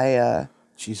that I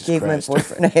gave my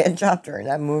boyfriend a hand job during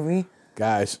that movie.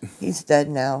 Guys. He's dead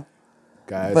now.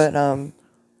 Guys. But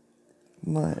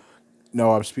what?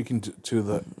 No, I'm speaking to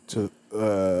the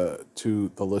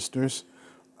listeners.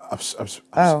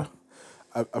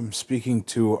 I'm speaking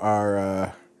to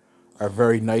our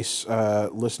very nice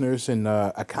listeners in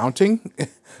accounting,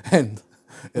 and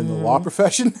in the law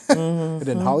profession and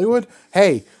in Hollywood.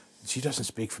 Hey, she doesn't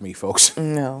speak for me, folks.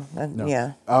 No.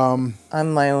 Yeah. I'm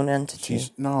my own entity.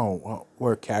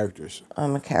 We're characters.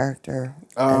 I'm a character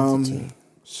entity.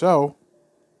 So,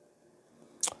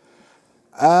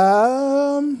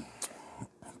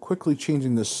 quickly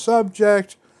changing the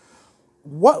subject.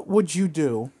 What would you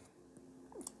do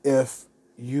if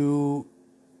you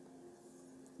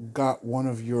got one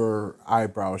of your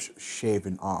eyebrows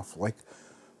shaven off? Like,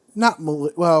 I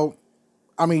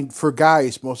mean, for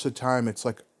guys, most of the time it's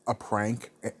like a prank.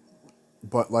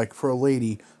 But, like, for a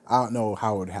lady, I don't know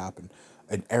how it would happen.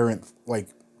 An errant, like,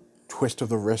 twist of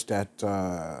the wrist at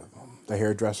the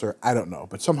hairdresser. I don't know.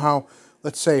 But somehow,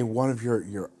 let's say one of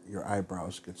your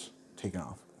eyebrows gets taken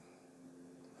off.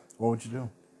 What would you do?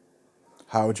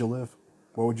 How would you live?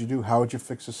 What would you do? How would you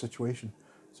fix the situation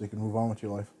so you can move on with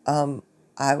your life?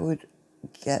 I would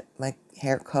get my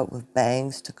hair cut with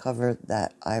bangs to cover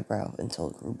that eyebrow until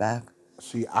it grew back.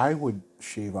 See, I would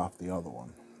shave off the other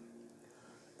one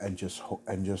and just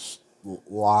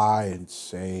lie and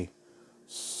say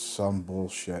some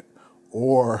bullshit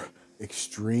or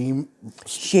extreme.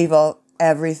 Shave off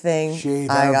everything.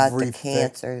 I got the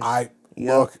cancers.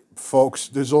 Look, folks.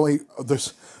 There's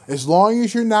as long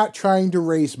as you're not trying to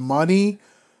raise money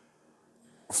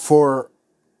for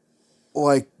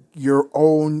like your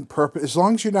own purpose, as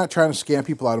long as you're not trying to scam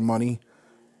people out of money,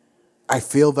 I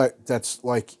feel that that's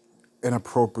like an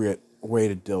appropriate way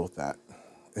to deal with that.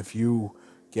 If you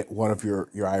get one of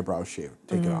your eyebrows shaved,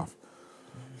 take it off.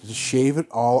 Just shave it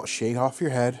all, shave off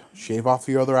your head, shave off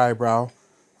your other eyebrow,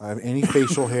 any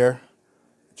facial hair.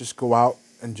 Just go out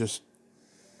and just,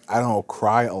 I don't know,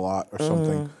 cry a lot or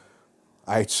something.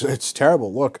 It's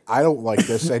terrible. Look, I don't like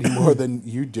this any more than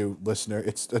you do, listener.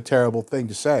 It's a terrible thing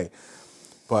to say.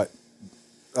 But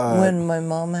when my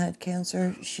mom had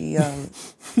cancer, she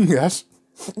yes.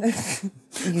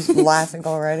 He's laughing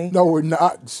already. No, we're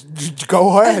not.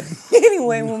 Go ahead.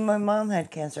 Anyway, when my mom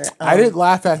had cancer, I didn't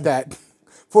laugh at that.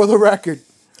 For the record.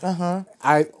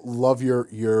 I love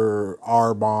your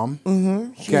our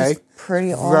mom. She's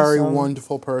pretty awesome. Very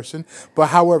wonderful person. But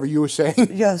however, you were saying.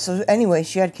 Yeah. So anyway,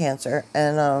 she had cancer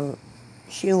and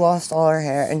she lost all her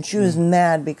hair, and she was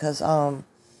mad because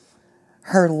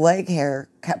her leg hair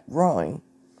kept growing.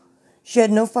 She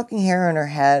had no fucking hair on her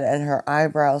head, and her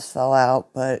eyebrows fell out,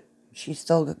 but she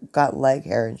still got leg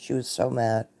hair, and she was so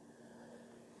mad.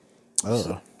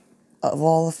 So, of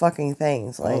all the fucking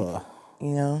things, like,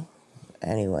 you know?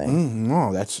 Anyway.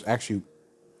 No, that's actually,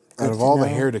 out of all the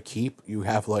hair to keep, you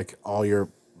have, like, all your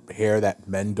hair that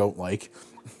men don't like.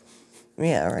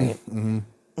 Yeah, right.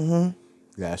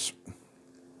 Yes.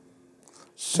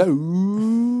 So,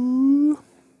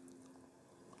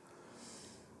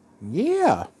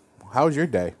 yeah. How was your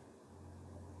day?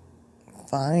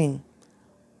 Fine.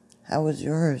 How was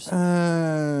yours? Well,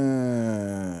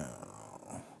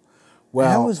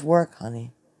 how was work,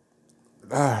 honey?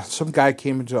 Some guy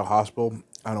came into the hospital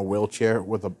on a wheelchair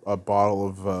with a bottle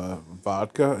of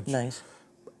vodka. Nice.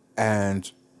 And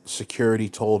security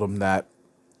told him that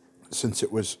since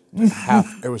it was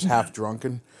half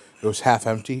drunken, it was half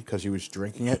empty because he was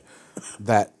drinking it.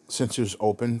 That since it was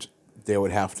opened, they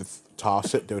would have to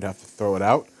toss it. They would have to throw it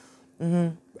out.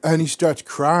 And he starts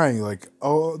crying like,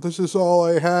 "Oh, this is all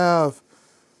I have.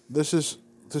 This is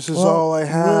all I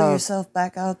have." Wheel yourself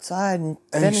back outside and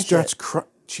finish he starts crying.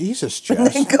 Jesus, Jess. And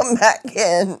then come back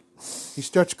in. He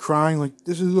starts crying like,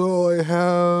 "This is all I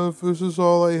have. This is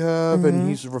all I have," and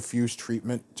he's refused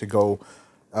treatment to go.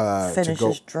 Finish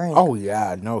his drink. Oh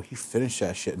yeah, no, he finished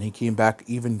that shit, and he came back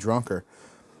even drunker.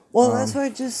 Well, that's what I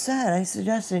just said. I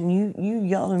suggested, and you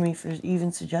yelled at me for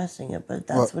even suggesting it, but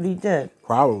that's what he did.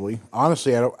 Probably.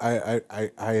 Honestly, I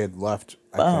had left.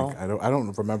 I think I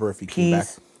don't remember if he came back.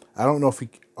 I don't know if he.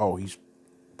 Oh, he's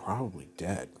probably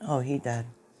dead. Oh, he dead.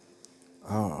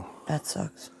 Oh, that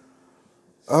sucks.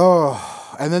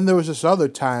 Oh, and then there was this other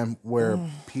time where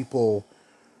people,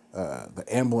 the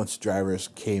ambulance drivers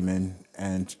came in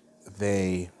and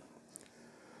they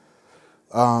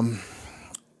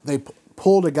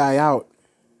pulled a guy out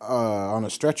on a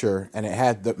stretcher, and it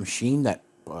had the machine that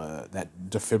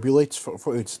defibrillates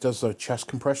for it does the chest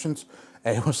compressions,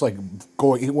 and it was like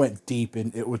it went deep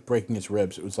and it was breaking his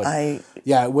ribs. It was like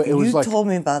it was like, you told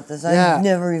me about this. I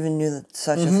never even knew that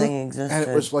such a thing existed. And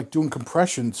it was like doing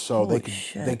compressions, so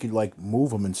they could like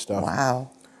move him and stuff. Wow.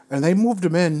 And they moved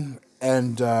him in,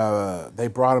 and they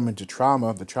brought him into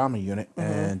the trauma unit,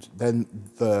 and then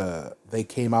they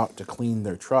came out to clean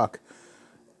their truck.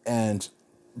 And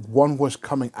one was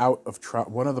coming out of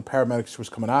one of the paramedics was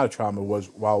coming out of trauma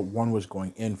while one was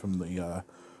going in from the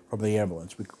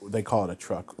ambulance. They call it a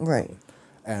truck, right?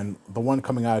 And the one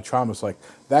coming out of trauma is like,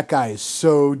 that guy is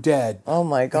so dead. Oh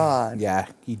my God. Yeah,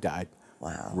 he died.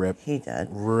 Wow. Rip. He did.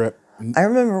 Rip. I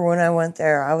remember when I went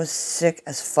there, I was sick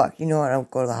as fuck. You know, I don't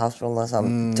go to the hospital unless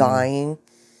I'm dying.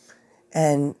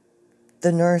 And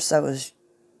the nurse that was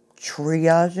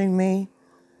triaging me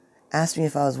asked me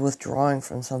if I was withdrawing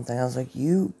from something. I was like,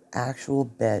 you actual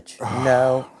bitch.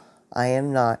 No, I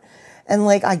am not. And,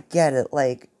 like, I get it.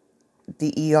 Like,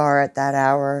 the ER at that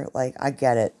hour, like, I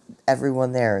get it.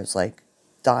 Everyone there is, like,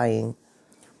 dying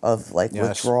of, like,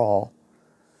 withdrawal.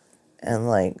 And,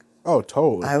 like... Oh,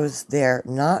 totally. I was there,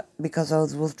 not because I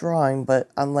was withdrawing,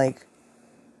 but I'm like...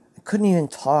 I couldn't even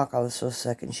talk. I was so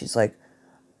sick. And she's like,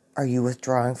 are you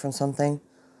withdrawing from something?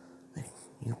 Like,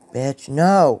 you bitch.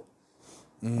 No.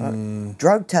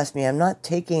 Drug test me. I'm not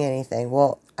taking anything.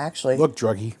 Well, actually... Look,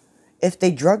 druggy. If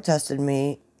they drug tested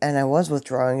me and I was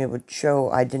withdrawing, it would show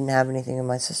I didn't have anything in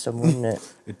my system, wouldn't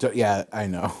it? Yeah, I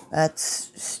know.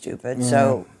 That's stupid.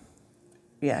 So,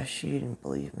 yeah, she didn't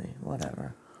believe me.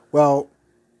 Whatever. Well...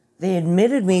 They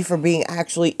admitted me for being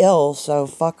actually ill, so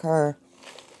fuck her.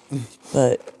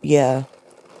 But, yeah.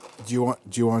 Do you want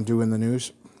to do in the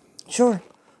news? Sure.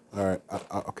 All right.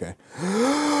 Okay.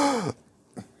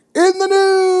 In the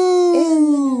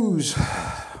news.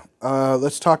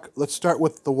 Let's start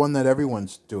with the one that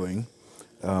everyone's doing.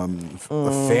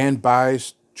 The fan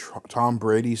buys Tom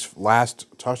Brady's last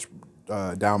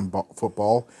touchdown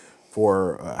football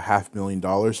for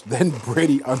 $500,000. Then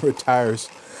Brady unretires,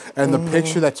 and the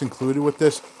picture that's included with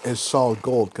this is solid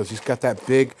gold because he's got that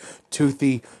big,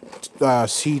 toothy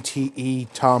CTE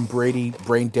Tom Brady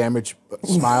brain damage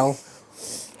smile.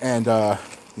 And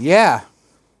yeah,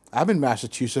 I'm in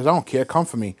Massachusetts. I don't care. Come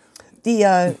for me.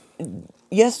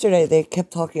 Yesterday they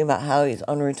kept talking about how he's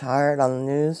unretired on the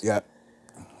news. Yeah.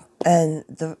 And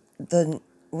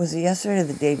was it yesterday or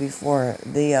the day before,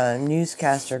 the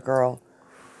newscaster girl,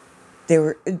 they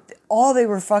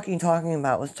were fucking talking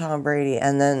about was Tom Brady,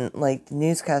 and then like the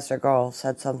newscaster girl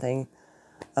said something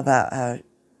about how,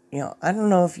 I don't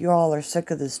know if you all are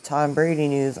sick of this Tom Brady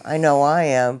news. I know I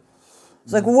am.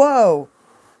 It's like, whoa.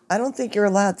 I don't think you're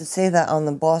allowed to say that on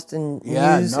the Boston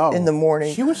News in the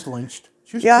morning. She was lynched.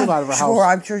 She was pulled out of her house.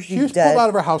 I'm sure she's dead. She was pulled out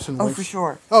of her house and lynched. Oh, for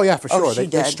sure. Oh, yeah, for sure. She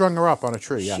They strung her up on a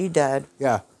tree. Yeah. She dead.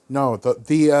 Yeah. No, the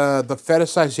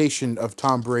fetishization of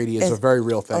Tom Brady is a very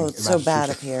real thing. Oh, it's so bad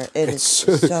up here. It's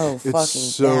so fucking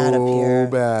so bad up here.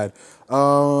 Bad.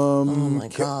 Oh my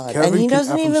God. And he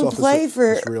doesn't even play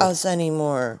for us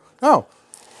anymore. No.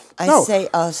 I say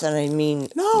us, and I mean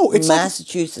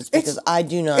Massachusetts, because I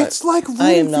do not. It's like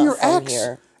rooting for your ex.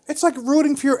 Here. It's like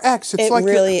rooting for your ex. It's like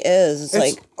really is. It's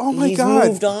like, oh my God, he's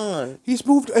moved on. He's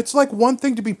moved. It's like one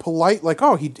thing to be polite, like,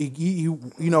 oh, he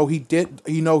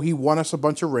won us a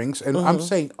bunch of rings, and I'm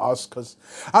saying us because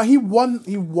he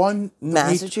won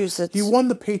Massachusetts. He won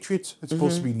the Patriots. It's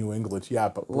supposed to be New England, yeah,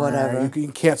 but whatever. You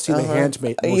can't see the hand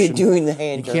motion. You're doing the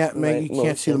hand. You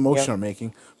can't see the motion I'm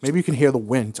making. Maybe you can hear the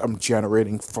wind I'm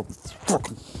generating from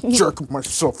fucking jerking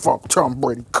myself up. Tom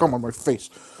Brady, come on my face.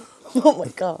 Oh my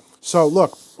God. So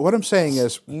look, what I'm saying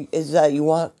is that you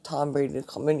want Tom Brady to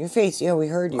come in your face. Yeah, we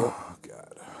heard you. Oh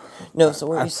God. No, so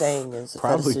what you're saying is the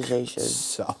fetishization.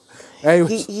 So,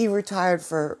 anyways, he retired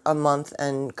for a month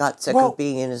and got sick of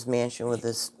being in his mansion with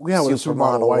his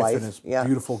supermodel wife and his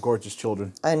beautiful, gorgeous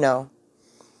children. I know.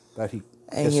 That he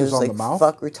and he was on like, the mouth.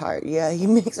 Fuck retired. Yeah, he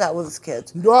makes out with his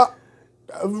kids. No,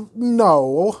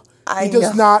 he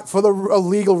does not. For the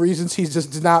legal reasons, he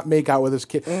just did not make out with his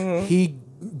kid. He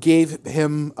gave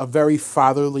him a very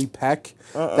fatherly peck.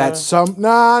 That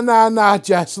nah,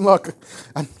 Jess. Look,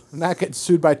 I'm not getting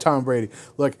sued by Tom Brady.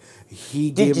 Look,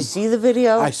 he gave. Did you see the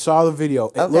video? I saw the video.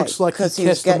 It looks like he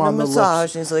kissed him on the lips.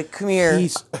 Massage, and he's like, "Come here,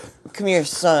 come here,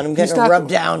 son. I'm getting a rub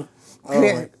down. Come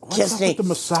here, kiss me." With the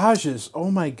massages. Oh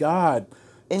my God.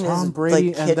 Tom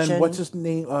Brady, and then what's his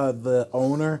name? The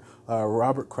owner,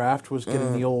 Robert Kraft, was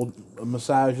getting the old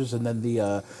massages, and then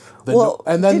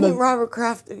didn't Robert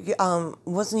Kraft?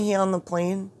 Wasn't he on the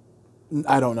plane?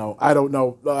 I don't know.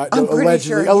 I'm pretty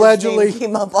sure his name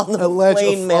came up on the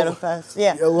plane manifest.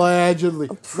 Yeah, allegedly.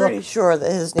 I'm pretty sure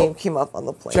that his name came up on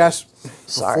the plane. Jess,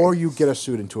 before you get us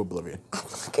sued into oblivion, I'm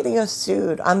not getting us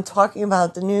sued. I'm talking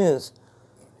about the news.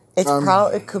 It's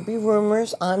it could be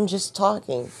rumors. I'm just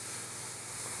talking.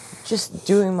 Just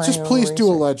doing my own please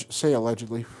research. Say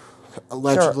allegedly.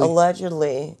 Sure,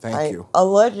 allegedly. Thank you.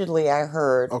 Allegedly, I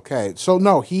heard. Okay, so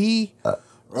no,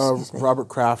 Robert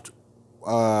Kraft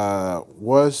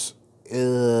was,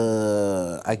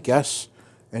 I guess,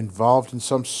 involved in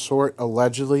some sort,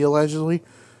 allegedly,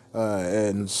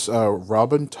 in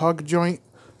Rub and Tug joint,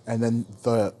 and then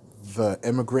the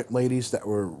immigrant ladies that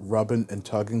were rubbing and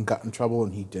tugging got in trouble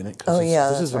and he didn't. Oh,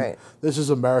 yeah, that's right. This is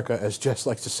America, as Jess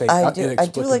likes to say. I do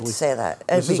like to say that.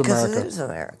 This is because America. it is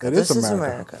America. This is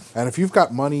America. And if you've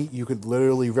got money, you could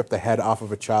literally rip the head off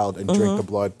of a child and drink the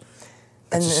blood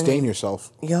and sustain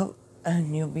yourself. Yep,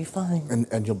 and you'll be fine.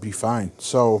 And you'll be fine.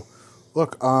 So,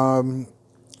 look,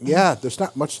 yeah, there's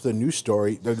not much to the news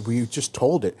story. We just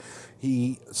told it.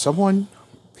 Someone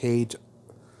paid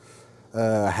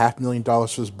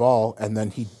 $500,000 for his ball, and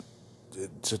then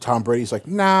to Tom Brady's like,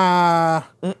 nah,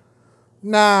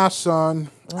 son,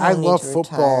 I love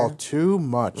football too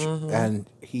much, and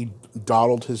he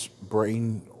dawdled his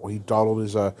brain, he dawdled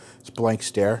his blank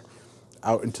stare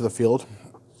out into the field,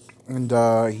 and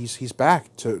he's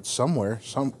back to somewhere,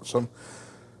 so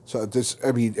this,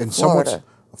 I mean, and Florida.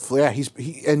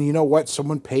 And you know what?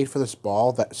 Someone paid for this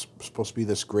ball that's supposed to be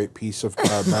this great piece of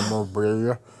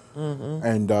memorabilia,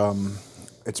 and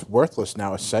it's worthless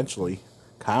now. Essentially,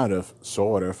 kind of,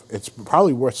 sort of. It's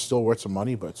probably still worth some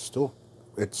money, but still,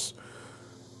 it's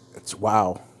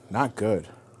wow, not good.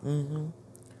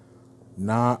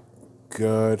 Not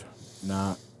good.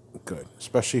 Not good.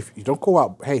 Especially if you don't go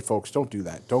out. Hey, folks, don't do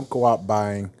that. Don't go out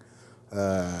buying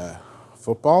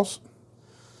footballs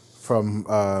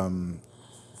from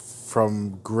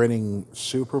grinning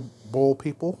Super Bowl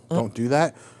people. Don't do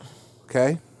that.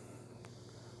 Okay?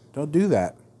 Don't do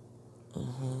that.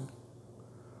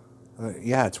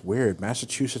 Yeah, it's weird.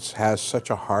 Massachusetts has such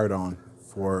a hard-on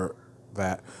for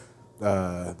that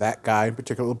guy in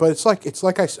particular. But it's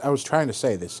like I was trying to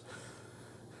say this.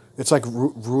 It's like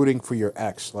rooting for your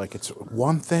ex. Like, it's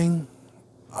one thing.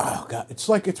 Oh, God. It's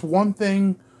one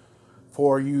thing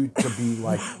for you to be,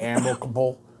 like,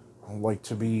 amicable, like,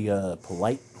 to be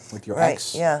polite with your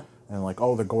ex. Yeah. And like,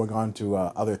 oh, they're going on to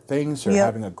other things. They're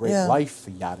having a great life.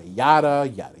 Yada,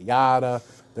 yada, yada, yada.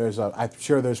 I'm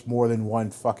sure there's more than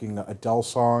one fucking Adele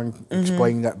song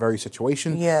explaining that very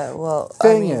situation. Yeah, well,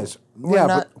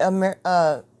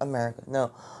 America,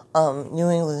 no. New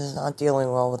England is not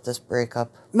dealing well with this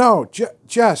breakup. No,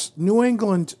 Jess, New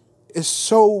England is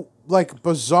so, like,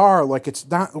 bizarre. Like,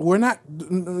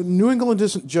 New England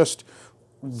isn't just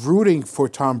rooting for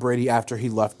Tom Brady after he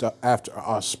left after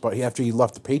us, but after he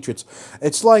left the Patriots.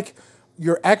 It's like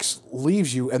your ex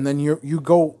leaves you, and then you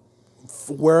go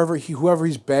whoever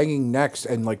he's banging next,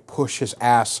 and like push his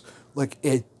ass like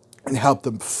it and help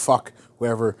them fuck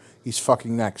whoever he's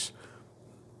fucking next.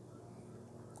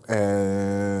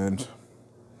 And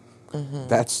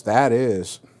that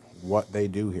is what they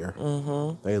do here.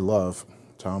 They love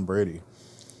Tom Brady.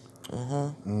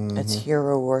 It's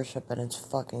hero worship, and it's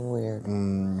fucking weird.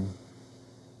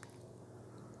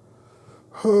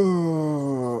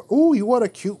 Ooh, you want a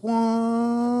cute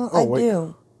one? I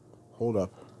do. Hold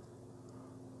up.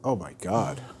 Oh my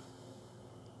God.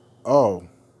 Oh.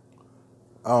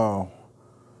 I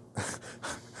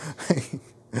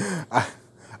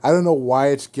don't know why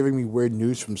it's giving me weird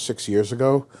news from 6 years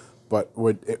ago, but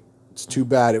it's too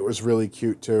bad. It was really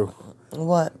cute too.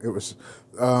 What? It was.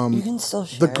 You can still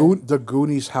share. The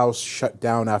Goonies house shut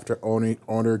down after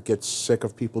owner gets sick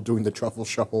of people doing the truffle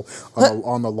shuffle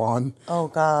on the lawn. Oh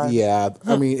God. Yeah,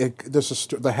 I mean,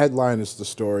 the headline is the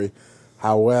story.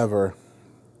 However,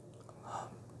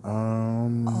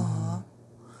 wow.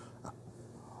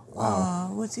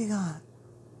 What's he got?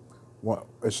 What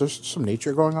is there some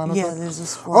nature going on? Yeah, there's a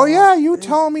squirrel. Oh yeah, you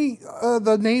tell me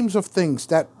the names of things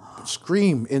that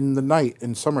scream in the night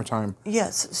in summertime.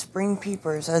 Yes, spring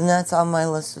peepers, and that's on my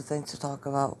list of things to talk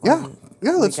about. Yeah,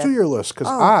 let's do your list, because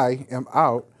I am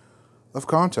out of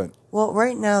content. Well,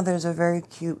 right now there's a very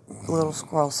cute little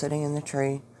squirrel sitting in the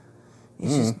tree.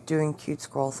 He's just doing cute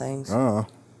squirrel things.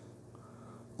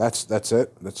 That's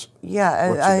it. That's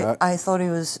I thought he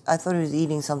was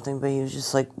eating something, but he was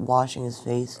just like washing his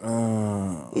face.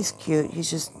 He's cute.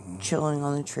 He's just chilling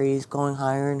on the tree. He's going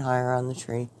higher and higher on the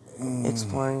tree.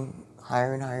 Exploring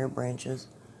higher and higher branches.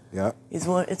 Yeah. It's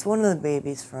one of the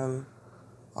babies from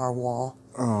our wall.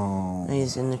 Oh. And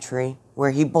he's in the tree where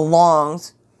he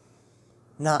belongs,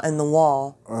 not in the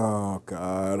wall. Oh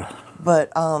God.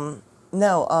 But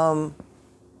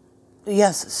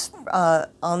yes,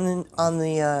 on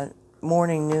the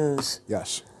morning news.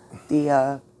 Yes.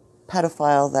 The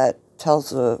pedophile that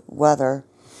tells the weather.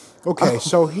 Okay,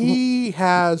 so he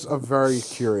has a very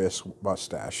curious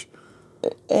mustache.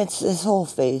 It's his whole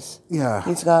face. Yeah.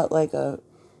 He's got like a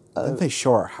Then they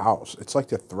show our house. It's like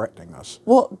they're threatening us.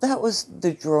 Well, that was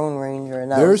the drone ranger,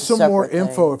 and that There's was some more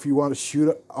info thing. if you want to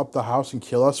shoot up the house and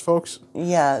kill us, folks.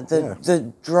 Yeah,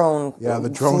 the drone. Yeah, the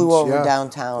drone flew over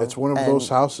downtown. It's one of those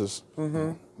houses.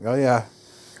 Oh yeah.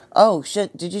 Oh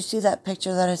shit! Did you see that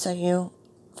picture that I sent you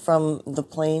from the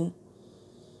plane?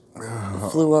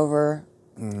 flew over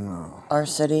our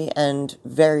city and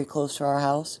very close to our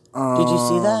house? Did you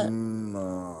see that?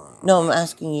 No, I'm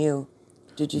asking you.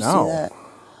 Did you see that?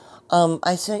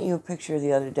 I sent you a picture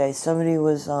the other day. Somebody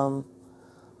was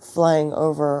flying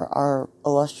over our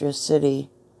illustrious city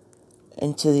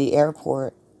into the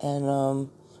airport and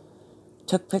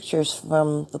took pictures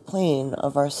from the plane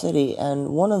of our city, and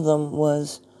one of them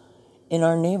was in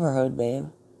our neighborhood, babe.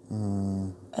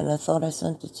 And I thought I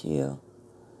sent it to you.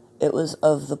 It was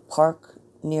of the park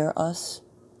near us,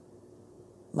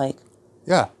 Mike.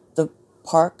 Yeah. The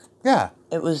park. Yeah.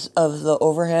 It was of the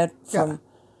overhead from. Yeah.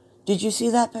 Did you see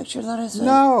that picture that I sent?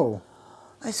 No.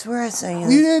 I swear I sent you.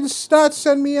 You did not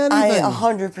send me anything. I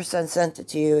 100% sent it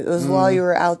to you. It was while you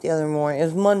were out the other morning. It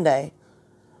was Monday.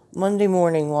 Monday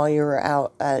morning while you were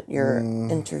out at your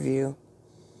interview.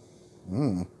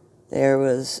 There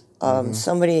was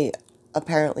somebody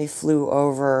apparently flew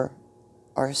over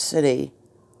our city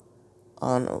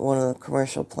on one of the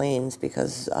commercial planes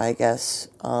because I guess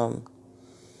oh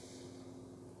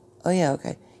yeah,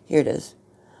 okay. Here it is.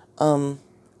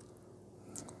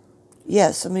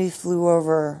 Yeah, somebody flew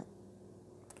over.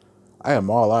 I am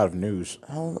all out of news.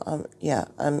 I'm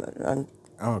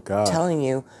Oh God. telling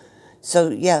you. So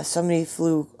yeah, somebody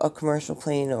flew a commercial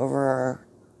plane over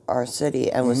our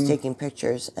city and was taking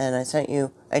pictures, and I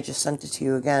just sent it to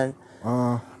you again,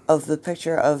 of the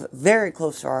picture of very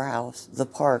close to our house, the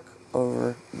park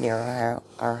over near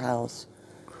our house.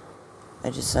 I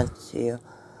just sent it to you.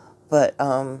 But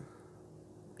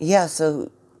yeah,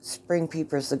 so spring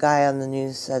peepers, the guy on the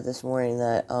news said this morning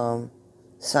that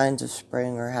signs of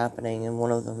spring are happening, and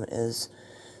one of them is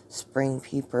spring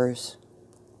peepers.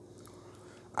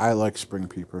 I like spring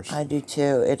peepers. I do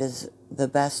too. It is the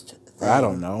best thing. I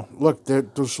don't know. Look,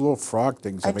 those little frog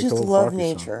things. I just love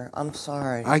nature. I'm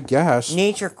sorry. I guess.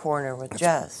 Nature Corner with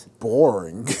Jizz.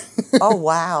 Boring. Oh,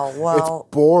 wow. Well, it's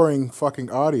boring fucking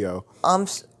audio.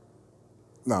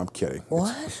 No, I'm kidding.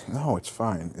 What? No, it's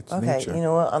fine. It's okay, nature. you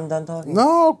know what? I'm done talking.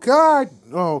 No, God.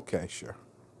 Oh, okay, sure.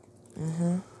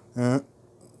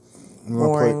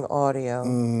 Boring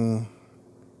audio.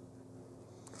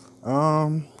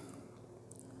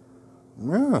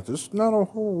 Yeah, there's not a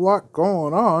whole lot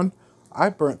going on. I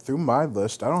burnt through my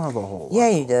list. I don't have a whole lot. Yeah,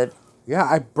 you did.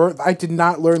 Yeah, I did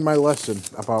not learn my lesson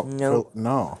about... Nope.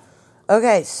 No.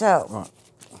 Okay, so,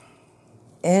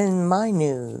 in my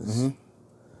news,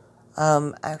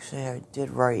 actually, I did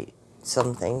write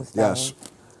some things down. Yes.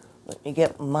 Let me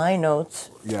get my notes.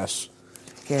 Yes.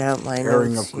 Get out my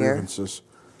Airing notes of here. grievances.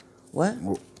 What?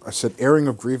 Well, I said airing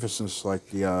of grievances, like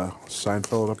the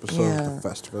Seinfeld episode, Yeah. the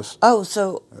Festivus. Oh,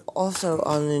 so also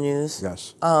on the news.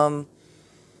 Yes.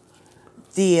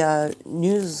 The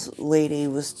news lady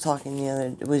was talking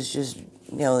they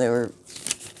were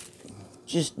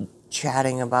just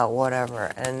chatting about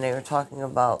whatever, and they were talking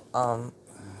about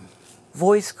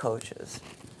voice coaches.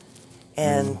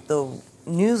 And the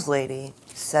news lady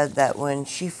said that when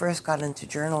she first got into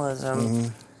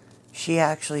journalism, she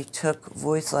actually took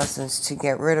voice lessons to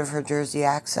get rid of her Jersey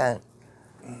accent.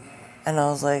 And I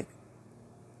was like,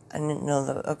 I didn't know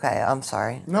that. Okay, I'm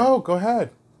sorry. No, go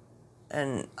ahead.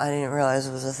 And I didn't realize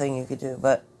it was a thing you could do,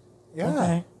 but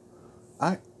Yeah.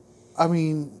 okay. I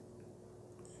mean,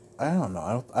 I don't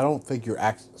know. I don't think your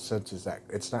accent is that.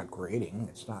 It's not grating.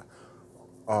 It's not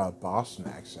Boston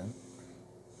accent.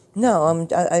 No,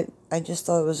 I just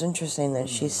thought it was interesting that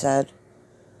she said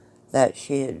that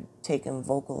she had taken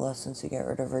vocal lessons to get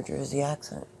rid of her Jersey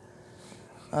accent.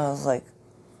 I was like,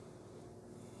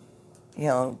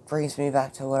 it brings me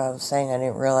back to what I was saying. I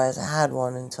didn't realize I had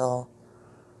one until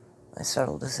I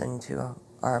started listening to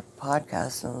our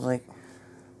podcast, and I was like,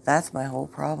 that's my whole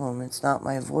problem. It's not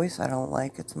my voice I don't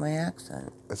like, it's my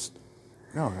accent. I like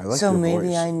your voice. So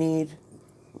maybe I need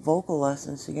vocal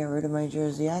lessons to get rid of my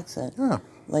Jersey accent. Yeah.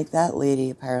 Like that lady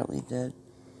apparently did.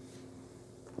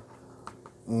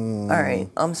 All right,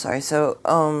 I'm sorry. So,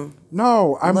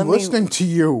 No, I'm listening to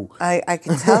you. I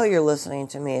can tell you're listening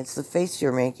to me. It's the face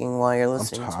you're making while you're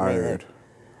listening I'm to me. tired.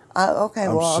 Okay,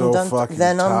 well, I'm done. Fucking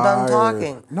Then I'm done tired.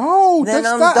 talking. No, Then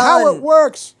that's I'm not how done. it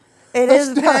works.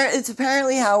 It's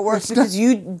apparently how it works because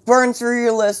you burn through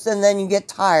your list and then you get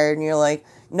tired and you're like,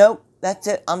 nope, that's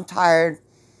it. I'm tired,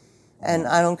 and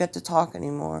I don't get to talk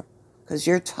anymore because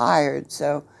you're tired.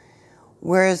 So,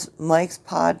 where's Mike's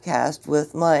podcast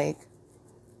with Mike?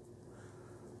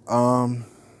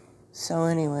 So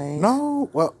anyway. No.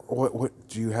 Well, what?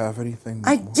 Do you have anything?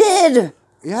 I did.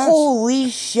 Yes. Holy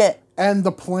shit. And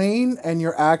the plane and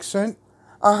your accent.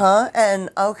 And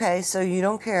okay, so you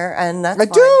don't care, and that's fine.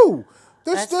 I do.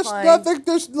 There's That's fine. nothing.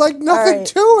 There's like nothing right.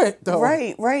 to it though.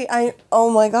 Right. Oh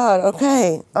my God.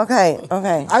 Okay.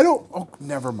 I don't. Oh,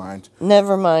 never mind.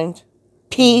 Never mind.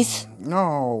 Peace.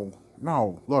 No.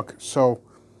 Look. So.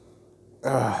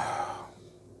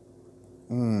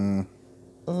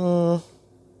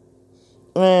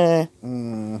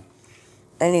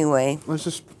 Anyway. Let's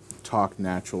just talk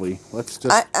naturally. Let's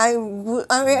just. I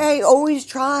always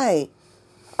try.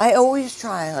 I always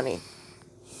try, honey.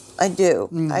 I do.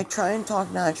 I try and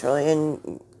talk naturally,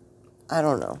 and I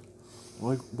don't know.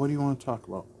 Like, what do you want to talk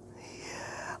about?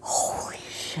 Holy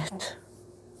shit.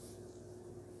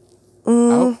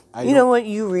 You know what?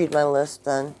 You read my list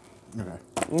then. Okay.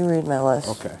 You read my list.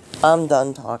 Okay. I'm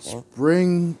done talking.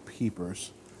 Spring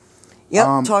peepers.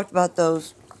 Yep, talked about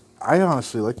those. I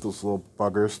honestly like those little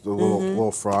buggers, the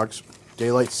little frogs.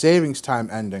 Daylight savings time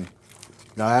ending.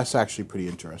 Now that's actually pretty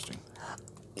interesting.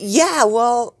 Yeah,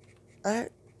 well, okay.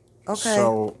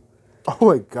 So, oh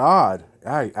my God.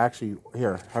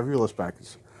 Here, have your list back.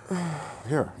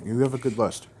 Here, you have a good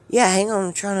list. Yeah, hang on,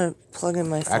 I'm trying to plug in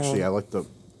my phone. Actually, I like the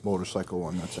motorcycle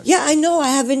one. Yeah, I know, I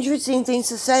have interesting things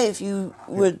to say if you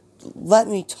would let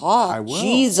me talk. I will.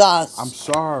 Jesus. I'm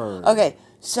sorry. Okay,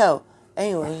 so,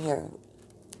 anyway, here.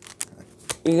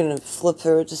 You're going to flip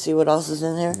through it to see what else is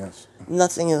in here? Yes.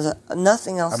 Nothing else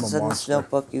is in this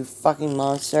notebook, you fucking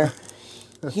monster.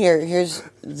 Here's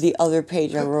the other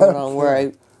page I wrote on where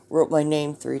I wrote my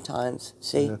name 3 times.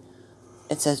 See? Yeah.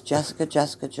 It says Jessica,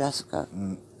 Jessica, Jessica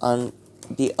on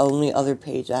the only other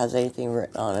page that has anything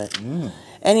written on it.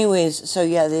 Anyways, so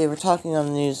yeah, they were talking on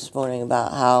the news this morning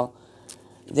about how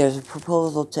there's a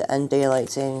proposal to end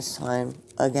daylight savings time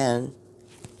again,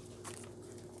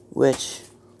 which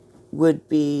would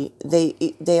be,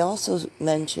 they also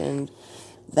mentioned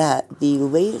that the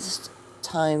latest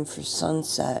time for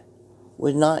sunset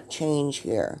would not change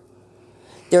here.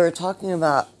 They were talking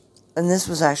about, and this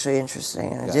was actually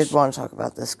interesting, and I did want to talk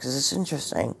about this because it's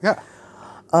interesting. Yeah.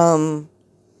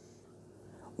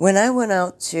 When I went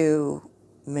out to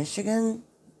Michigan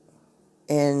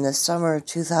in the summer of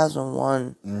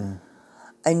 2001,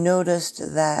 I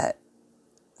noticed that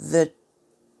the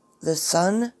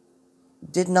sun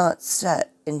did not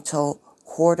set until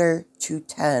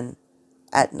 9:45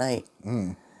 at night.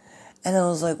 And I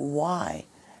was like, why?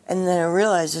 And then I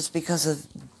realized it's because of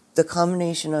the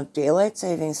combination of daylight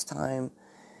savings time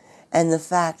and the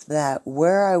fact that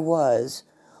where I was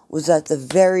at the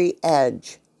very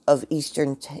edge of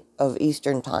Eastern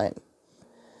time.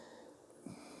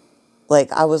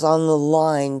 Like, I was on the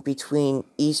line between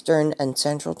Eastern and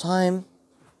Central time.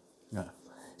 Yeah.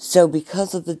 So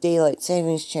because of the daylight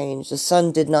savings change, the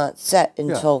sun did not set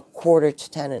until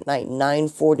 9:45 at night,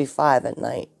 9:45 at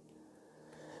night.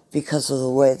 Because of the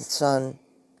way the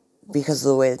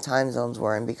time zones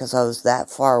were, and because I was that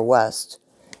far west,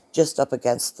 just up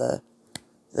against the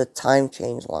time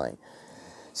change line.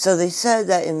 So they said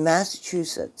that in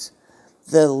Massachusetts,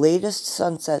 the latest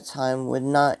sunset time would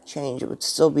not change. It would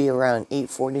still be around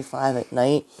 8:45 at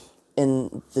night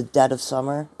in the dead of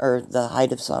summer, or the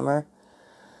height of summer.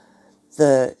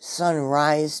 The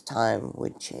sunrise time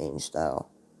would change, though.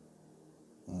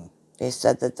 They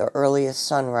said that the earliest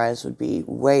sunrise would be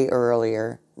way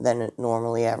earlier than it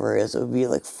normally ever is. It would be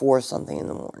like 4-something in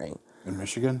the morning. In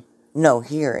Michigan? No,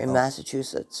 here in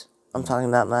Massachusetts. I'm talking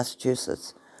about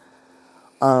Massachusetts.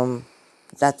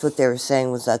 That's what they were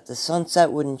saying, was that the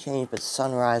sunset wouldn't change, but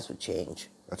sunrise would change.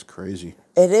 That's crazy.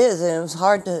 It is, and it was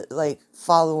hard to, like,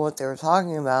 follow what they were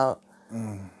talking about.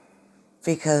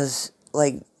 Because,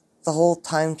 like, the whole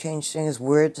time change thing is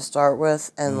weird to start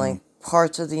with, and, like,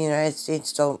 parts of the United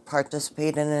States don't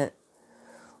participate in it.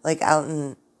 Like, out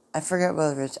in, I forget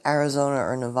whether it's Arizona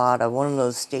or Nevada, one of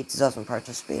those states doesn't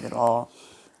participate at all.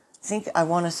 I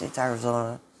want to say it's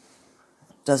Arizona.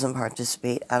 Doesn't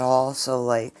participate at all, so,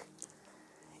 like,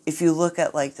 if you look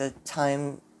at, like, the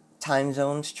time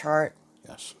zones chart,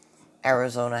 yes,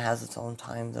 Arizona has its own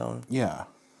time zone. Yeah.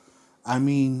 I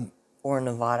mean... Or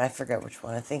Nevada, I forget which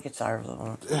one. I think it's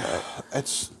Arizona.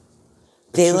 It's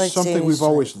Daylight just something we've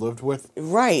always lived with.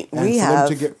 Right, and we for have.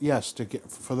 Them to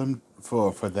get, for them,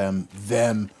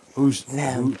 who's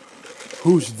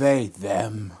they,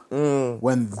 them,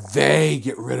 when they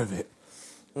get rid of it.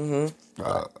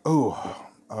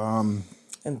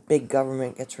 And big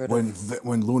government gets rid of it.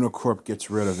 When LunaCorp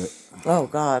gets rid of it. Oh,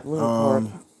 God,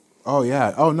 LunaCorp. Oh,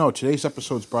 yeah. Oh, no, today's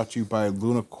episode is brought to you by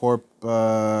LunaCorp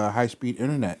high-speed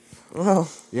internet.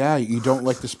 Oh. Yeah, you don't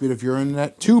like the speed of your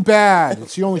internet? Too bad.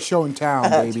 It's the only show in town,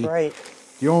 baby. That's right.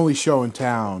 The only show in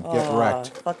town. Get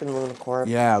wrecked. Fucking LunaCorp.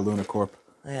 Yeah, LunaCorp.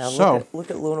 Yeah, so,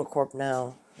 look at LunaCorp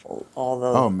now. All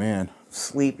those. Oh, man.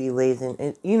 Sleepy, lazy.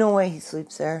 You know why he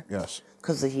sleeps there? Yes.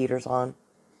 because the heater's on.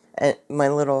 And my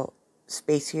little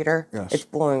space heater, Yes. it's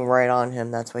blowing right on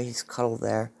him. That's why he's cuddled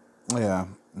there. Yeah.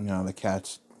 The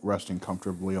cat's resting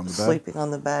comfortably on the bed. Sleeping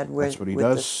on the bed with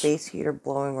the space heater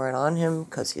blowing right on him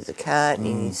because he's a cat and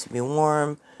he needs to be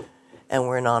warm. And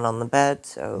we're not on the bed,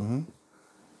 so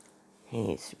he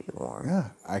needs to be warm. Yeah,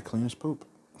 I clean his poop.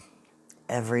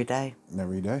 Every day.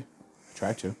 Every day. I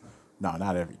try to. No,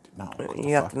 not every day. No.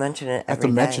 You have to mention it every day. I have to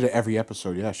mention it every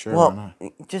episode. Yeah, sure. Well,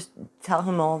 just tell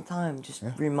him all the time. Just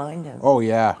remind him. Oh,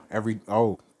 yeah.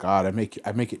 Oh, God, I make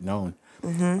it known.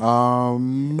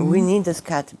 Mm-hmm. We need this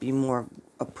cat to be more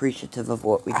appreciative of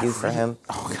what we do for him.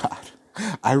 Oh, God.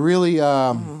 I really,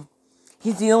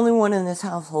 He's the only one in this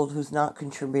household who's not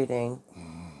contributing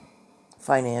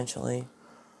financially.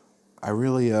 I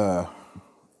really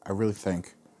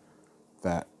think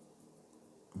that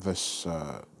this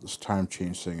time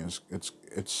change thing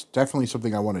it's definitely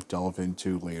something I want to delve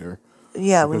into later.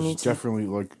 Yeah, we need to.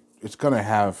 Definitely, it's gonna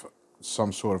have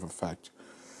some sort of effect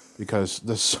because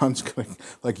the sun's gonna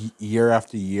year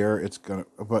after year. It's gonna,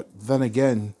 but then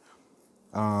again,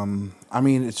 I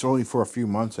mean, it's only for a few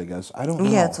months, I guess. I don't know.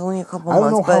 Yeah, it's only a couple months. I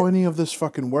don't know how any of this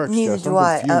fucking works. Neither Jess. do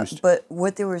I'm confused. I. But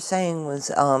what they were saying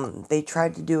was they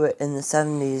tried to do it in the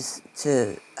 70s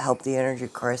to help the energy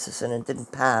crisis, and it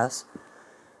didn't pass.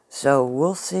 So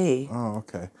we'll see. Oh,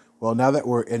 okay. Well, now that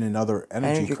we're in another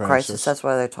energy crisis, that's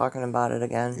why they're talking about it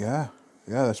again. Yeah,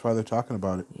 that's why they're talking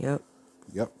about it.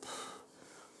 Yep.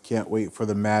 Can't wait for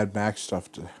the Mad Max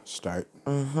stuff to start.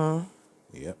 Mm-hmm.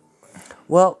 Yep.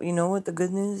 Well, you know what the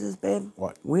good news is, babe?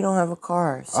 What? We don't have a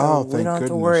car, so we don't have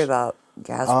to worry about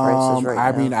gas prices right now.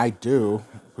 I mean, I do,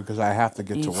 because I have to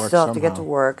get to work You still have somehow. to get to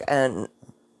work, and...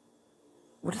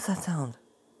 What does that sound?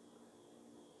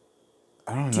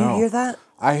 I don't know. Do you hear that?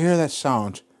 I hear that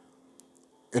sound.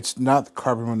 It's not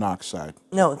carbon monoxide.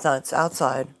 No, it's not. It's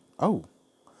outside. Oh.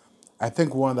 I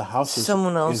think one of the houses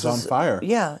is on fire.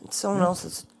 Yeah, it's someone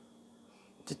else's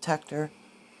detector.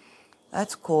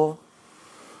 That's cool.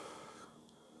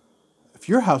 If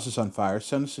your house is on fire,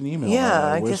 send us an email. Yeah,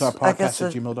 I guess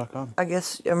podcast@gmail.com. I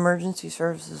guess emergency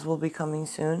services will be coming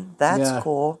soon. That's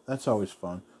cool. That's always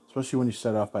fun, especially when you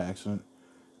set it off by accident.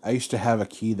 I used to have a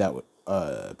key that would,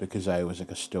 because I was a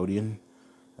custodian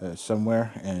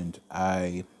somewhere, and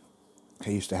I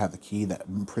used to have the key that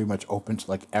pretty much opens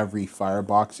like every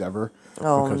firebox ever.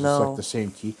 Oh, because no. it's like the same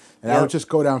key. And I would just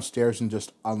go downstairs and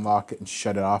just unlock it and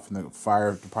shut it off, and the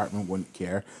fire department wouldn't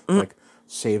care. Like,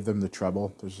 save them the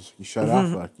trouble. There's just, you shut it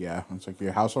off, like, yeah. It's like,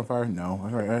 your house on fire? No. All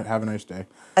right, have a nice day.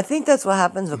 I think that's what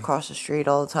happens across the street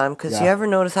all the time, because you ever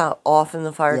notice how often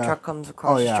the fire truck comes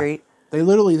across the street? They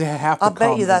have to I'll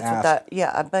bet you that's and what ask.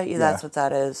 that. I bet you that's what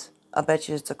that is. I bet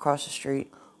you it's across the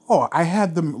street. Oh, I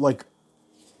had them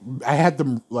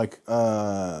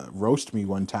roast me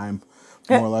one time,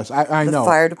 more or less. I know. The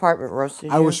fire department roasted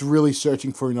you? I was really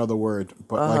searching for another word,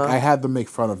 but I had them make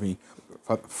fun of me.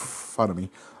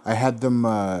 I had them.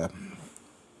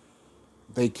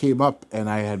 They came up and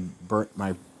I had burnt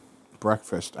my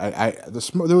breakfast. There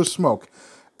was smoke,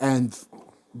 and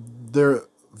the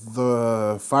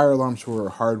fire alarms were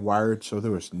hardwired, so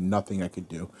there was nothing I could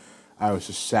do. I was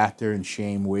just sat there in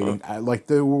shame, waiting.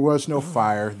 There was no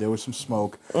fire. There was some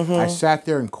smoke. I sat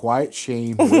there in quiet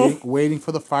shame, waiting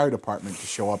for the fire department to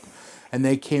show up. And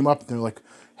they came up and they're like,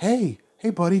 "Hey,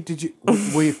 buddy,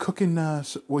 were you cooking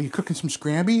some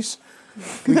scrambies?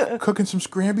 Were you cooking some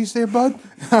scrambies there, bud?"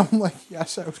 And I'm like,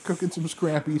 "Yes, I was cooking some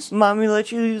scrambies." Mommy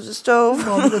let you use the stove?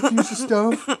 Mommy let you use the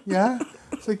stove? Yeah.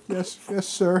 It's like, yes,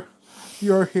 sir.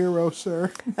 You're a hero,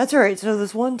 sir. That's all right. So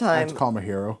this one time... I have to call him a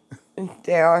hero.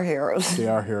 They are heroes. They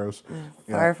are heroes.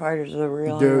 Yeah. Firefighters are the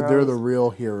real heroes. They're the real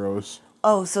heroes.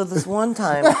 Oh, so this one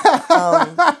time,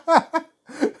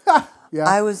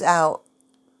 I was out,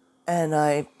 and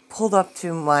I pulled up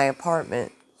to my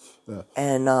apartment,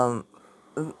 and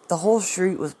the whole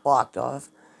street was blocked off,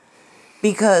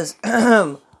 because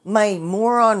my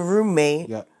moron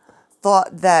roommate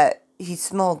thought that he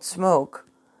smelled smoke,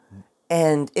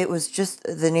 and it was just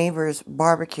the neighbors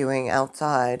barbecuing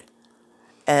outside.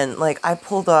 And, I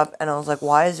pulled up, and I was like,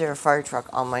 why is there a fire truck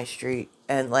on my street?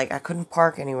 And, I couldn't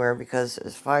park anywhere because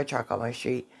there's a fire truck on my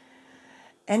street.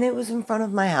 And it was in front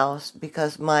of my house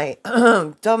because my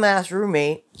dumbass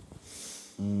roommate,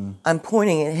 I'm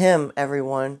pointing at him,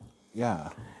 everyone.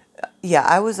 Yeah. Yeah,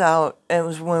 I was out. It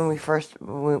was when we first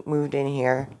moved in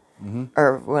here. Mm-hmm.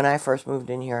 Or when I first moved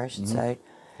in here, I should say.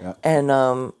 Yeah. And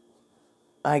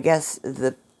I guess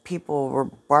the people were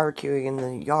barbecuing in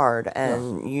the yard,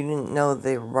 and you didn't know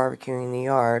they were barbecuing in the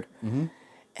yard. Mm-hmm.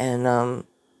 And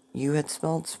you had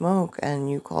smelled smoke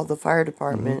and you called the fire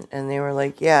department and they were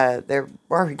like, yeah, they're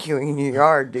barbecuing in your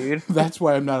yard, dude. That's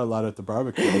why I'm not allowed at the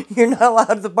barbecue. You're not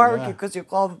allowed at the barbecue Yeah. because you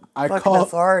called I fucking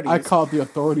authorities. I called the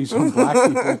authorities on black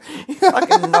people. You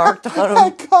fucking narked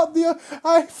on them.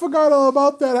 I forgot all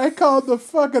about that. I called the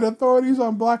fucking authorities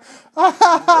on black.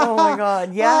 Oh my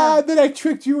God, yeah. Then I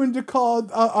tricked you into calling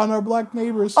on our black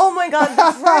neighbors. Oh my God,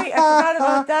 that's right. I forgot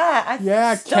about that.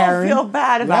 I still Karen. feel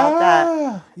bad about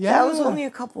that. Yeah. That was only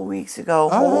a couple weeks ago.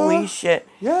 Holy shit.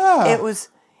 Yeah. It was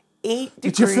 8 degrees.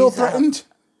 Did you feel threatened?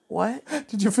 What?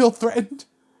 Did you feel threatened?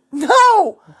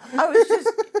 No! I was just...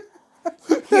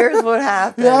 Here's what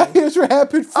happened. Yeah, here's what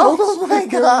happened, folks. Oh my Here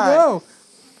we God. go.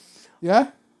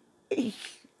 Yeah?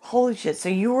 Holy shit. So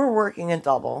you were working a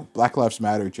double. Black Lives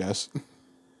Matter, Jess.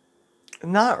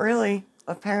 Not really,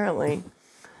 apparently.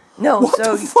 No, What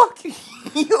so... the fuck?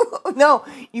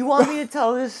 You want me to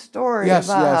tell this story Yes,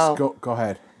 about how... Go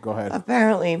ahead. Go ahead.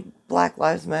 Apparently, Black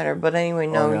Lives Matter. But anyway,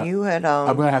 no, yeah. you had...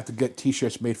 I'm going to have to get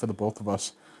t-shirts made for the both of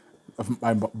us. Of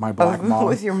my black mom.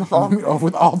 With your mom.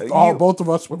 With both of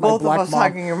us with my black mom. Both of us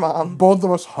hugging your mom. Both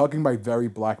of us hugging my very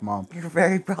black mom. Your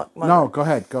very black mom. No, go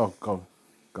ahead. Go.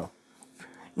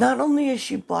 Not only is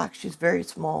she black, she's very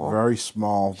small. Very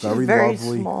small. She's very very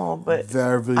lovely. small, but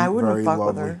very, I wouldn't very fuck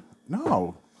lovely. with her.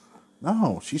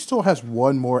 No. She still has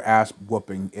one more ass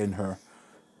whooping in her.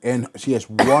 And she has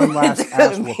one last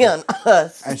ass whooping. On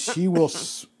us. And she will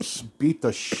beat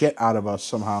the shit out of us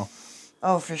somehow.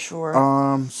 Oh, for sure.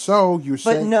 So you're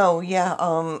saying... But no, yeah,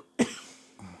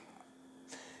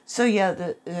 So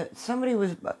yeah, somebody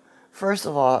was... First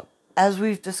of all, as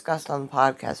we've discussed on the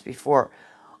podcast before,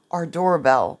 our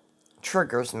doorbell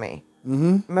triggers me.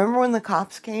 Mm-hmm. Remember when the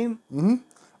cops came? Mm-hmm.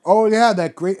 Oh, yeah,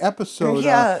 that great episode.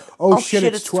 Yeah. Oh, shit,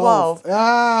 it's 12.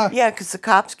 Ah. Yeah, because the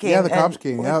cops came. Yeah, the cops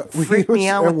came. Yeah. Freaked me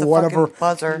out with the fucking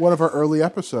buzzer. One of our early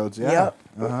episodes, yeah. Yep.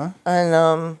 Uh-huh.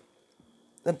 And,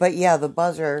 but yeah, the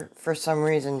buzzer, for some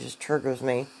reason, just triggers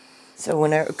me. So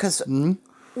whenever... Because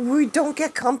we don't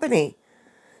get company.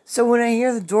 So when I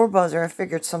hear the door buzzer, I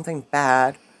figured something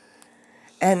bad.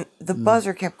 And the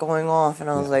buzzer kept going off, and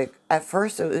I was like, at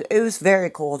first, it was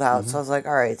very cold out, so I was like,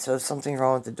 all right, so something's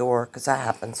wrong with the door, because that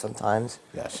happens sometimes.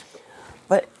 Yes.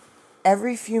 But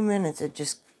every few minutes, it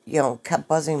just, kept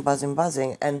buzzing,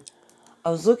 and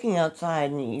I was looking outside,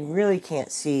 and you really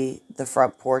can't see the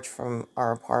front porch from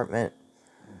our apartment.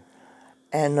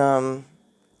 And I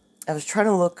was trying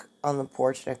to look on the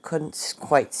porch, and I couldn't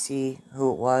quite see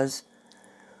who it was.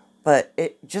 But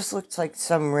it just looked like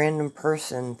some random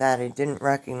person that I didn't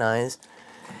recognize.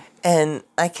 And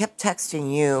I kept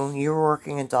texting you. You were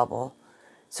working a double.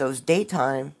 So it was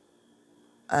daytime.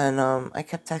 And I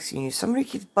kept texting you. Somebody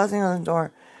keeps buzzing on the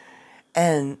door.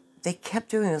 And they kept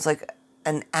doing it. It was like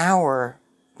an hour.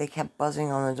 They kept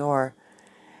buzzing on the door.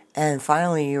 And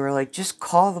finally you were like, just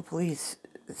call the police.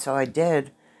 So I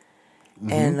did.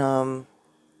 Mm-hmm. And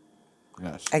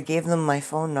yes. I gave them my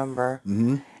phone number.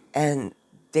 Mm-hmm. And...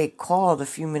 they called a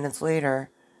few minutes later.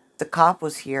 The cop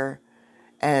was here,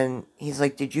 and he's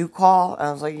like, did you call? And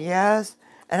I was like, yes.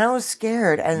 And I was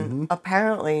scared. And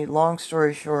apparently, long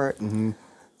story short,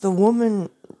 the woman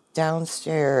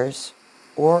downstairs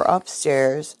or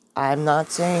upstairs, I'm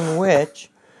not saying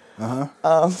which,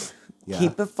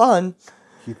 keep it fun.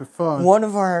 Keep it fun. One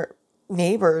of our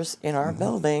neighbors in our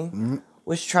building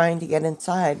was trying to get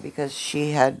inside because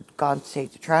she had gone to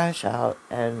take the trash out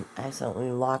and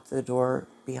accidentally locked the door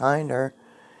behind her.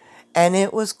 And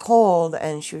it was cold,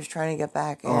 and she was trying to get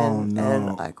back in,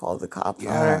 and I called the cops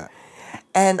on her.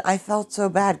 And I felt so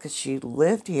bad because she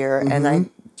lived here, and I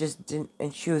just didn't,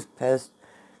 and she was pissed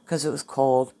because it was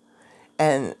cold.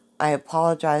 And I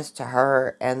apologized to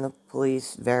her and the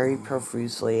police very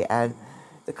profusely, and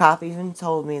the cop even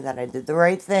told me that I did the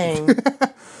right thing.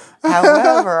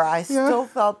 However, I still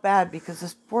felt bad because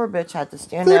this poor bitch had to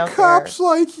stand out there. The cop's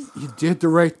like, you did the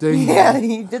right thing. Yeah,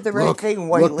 you did the right thing,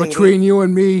 white lady. Look, between you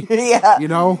and me, yeah.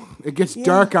 It gets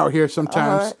dark out here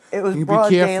sometimes. It was you broad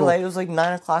be careful. daylight. It was like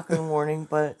 9 o'clock in the morning,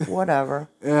 but whatever.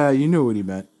 Yeah, you knew what he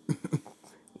meant.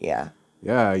 Yeah.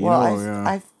 Yeah,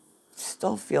 I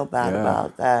still feel bad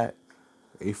about that.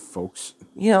 Hey, folks.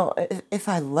 If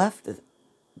I left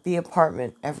the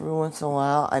apartment every once in a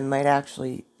while, I might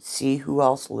actually see who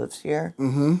else lives here.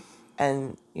 Mm-hmm.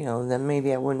 And, then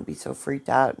maybe I wouldn't be so freaked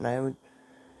out, and I would,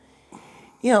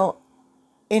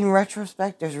 in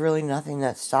retrospect, there's really nothing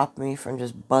that stopped me from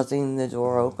just buzzing the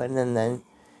door open, and then,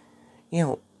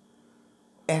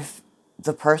 if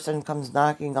the person comes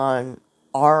knocking on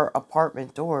our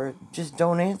apartment door, just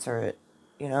don't answer it,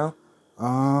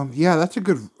 Yeah, that's a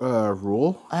good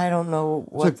rule. I don't know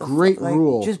what it's a great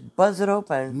rule. Just buzz it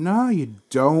open. No, you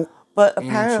don't. But answer the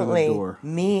apparently, door.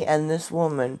 me and this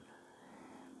woman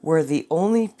were the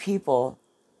only people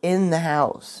in the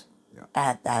house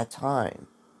at that time.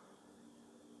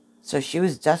 So she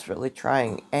was desperately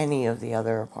trying any of the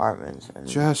other apartments. And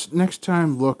Just next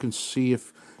time, look and see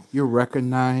if you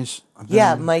recognize them.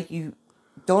 yeah, Mike, you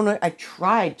don't. I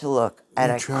tried to look,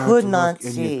 and I could not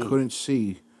see. And you couldn't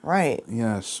see. Right.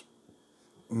 Yes.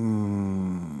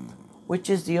 Which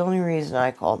is the only reason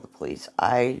I called the police.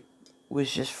 I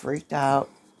was just freaked out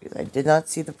because I did not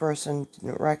see the person,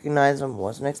 didn't recognize them,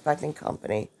 wasn't expecting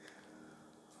company.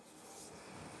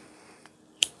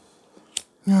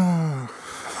 And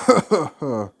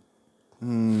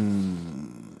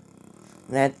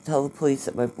I had to tell the police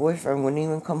that my boyfriend wouldn't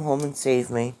even come home and save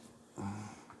me.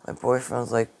 My boyfriend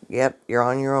was like, "Yep, you're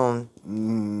on your own.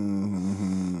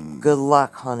 Good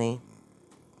luck, honey."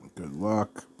 Good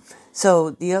luck. So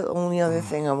the only other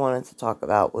thing I wanted to talk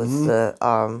about was the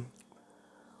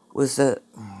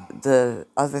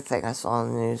other thing I saw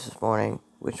on the news this morning,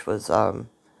 which was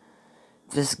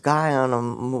this guy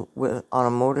on a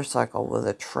motorcycle with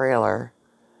a trailer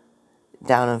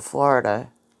down in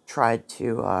Florida tried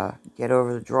to get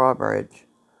over the drawbridge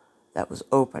that was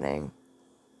opening.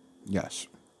 Yes.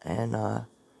 And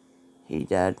he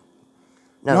dead.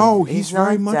 No, he's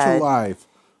very much dead. alive.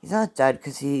 He's not dead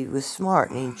because he was smart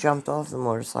and he jumped off the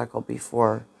motorcycle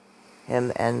before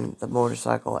him and the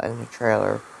motorcycle and the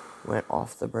trailer went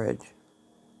off the bridge.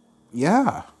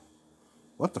 Yeah.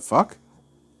 What the fuck?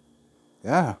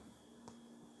 Yeah.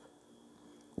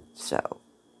 So.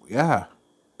 Yeah.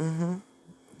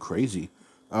 Crazy.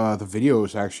 The video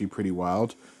is actually pretty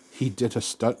wild. He did a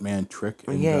stuntman trick.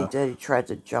 And, yeah, he did. He tried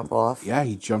to jump off. Yeah,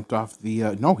 he jumped off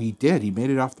the... no, he did. He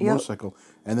made it off the motorcycle.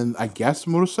 And then I guess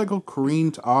the motorcycle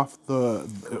careened off the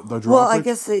drawbridge. Well, I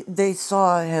guess they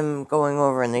saw him going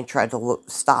over and they tried to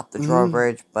stop the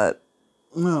drawbridge, but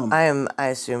no. I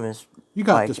assume is you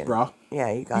got this, bro.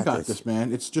 Yeah, you got this,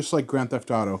 man. It's just like Grand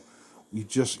Theft Auto.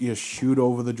 You shoot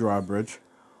over the drawbridge.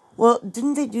 Well,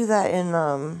 didn't they do that in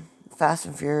Fast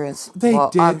and Furious? They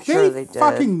did. I'm sure they did.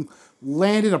 Fucking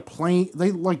landed a plane.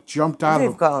 They jumped out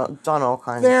They've done all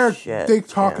kinds of shit. They're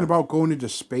talking about going into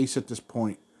space at this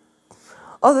point.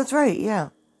 Oh, that's right. Yeah.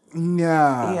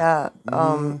 Yeah.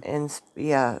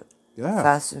 Yeah.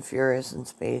 Fast and Furious in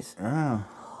space. Yeah.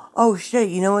 Oh shit!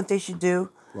 You know what they should do?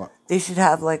 What? They should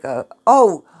have like a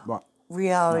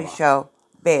reality show,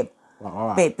 babe.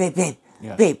 Babe.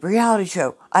 Yeah. Babe, reality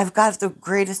show. I've got the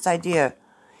greatest idea.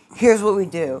 Here's what we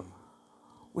do.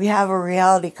 We have a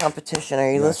reality competition.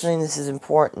 Are you listening? This is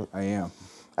important. I am.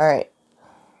 All right.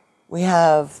 We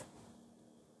have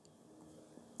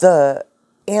the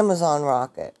Amazon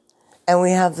rocket, and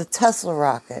we have the Tesla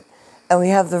rocket, and we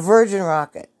have the Virgin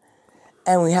rocket,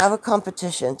 and we have a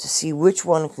competition to see which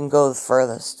one can go the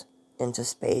furthest into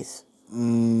space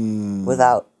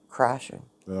without crashing.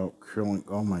 Without killing.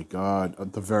 Oh my God.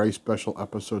 The very special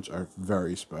episodes are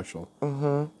very special.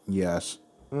 Yes.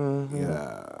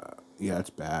 Yeah,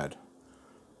 it's bad.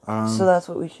 So that's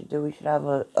what we should do. We should have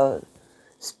a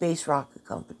space rocket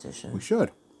competition. We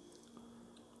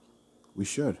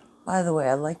should. By the way,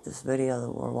 I like this video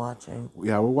that we're watching.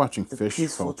 Yeah, we're watching the fish,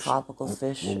 peaceful folks. tropical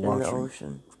fish in the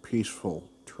ocean. Peaceful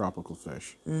tropical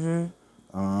fish.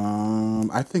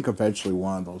 I think eventually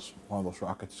one of those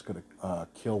rockets is gonna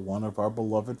kill one of our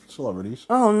beloved celebrities.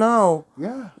 Oh no!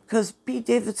 Yeah. Because Pete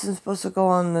Davidson's supposed to go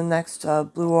on the next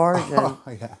Blue Origin. Oh,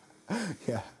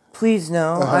 yeah. Please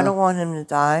no! I don't want him to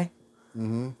die.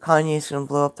 Kanye's gonna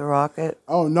blow up the rocket.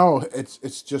 Oh no!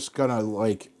 It's just gonna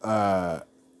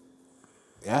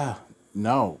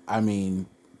no. I mean,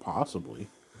 possibly.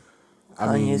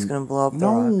 Kanye's gonna blow up the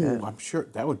rocket. No, I'm sure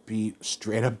that would be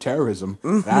straight up terrorism.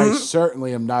 I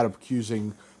certainly am not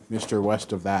accusing Mr.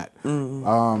 West of that.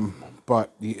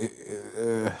 But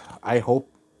I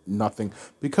hope nothing,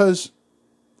 because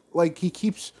he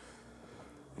keeps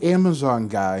Amazon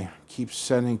guy keeps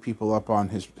sending people up on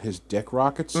his dick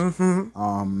rockets,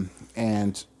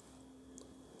 and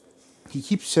he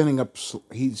keeps sending up.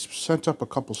 He's sent up a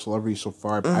couple celebrities so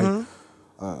far.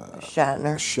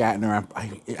 Shatner.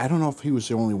 I don't know if he was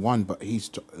the only one, but he's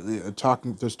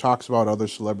talking. There's talks about other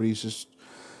celebrities.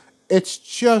 It's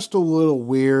just a little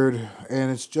weird,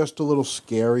 and it's just a little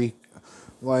scary.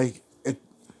 It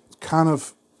kind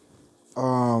of.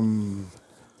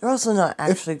 They're also not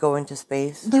actually going to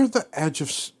space. They're the edge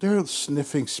of. They're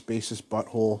sniffing space's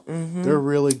butthole. They're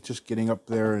really just getting up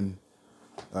there and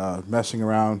messing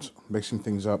around, mixing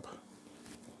things up.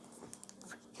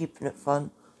 Keeping it fun.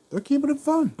 They're keeping it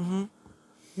fun.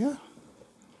 Yeah.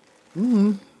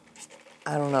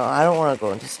 I don't know. I don't want to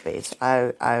go into space.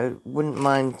 I wouldn't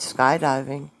mind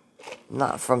skydiving.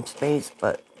 Not from space,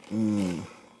 but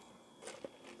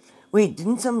Wait,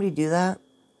 didn't somebody do that?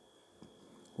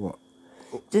 What?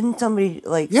 Didn't somebody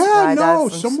Yeah, skydive no,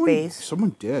 from space?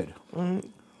 someone did.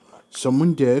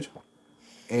 Someone did,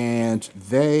 and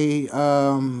they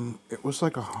it was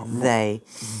like They.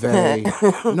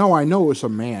 No, I know it was a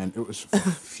man. It was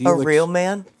Felix, A real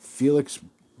man? Felix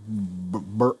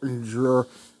Bertinger.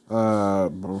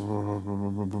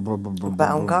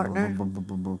 Baumgartner?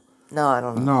 No, I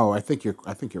don't know. No, I think you're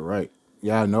right.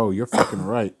 Yeah, no, you're fucking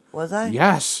right. Was I?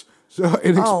 Yes. So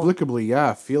inexplicably,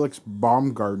 yeah, Felix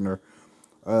Baumgartner.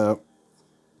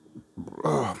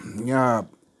 Yeah,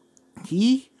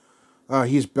 he's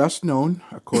best known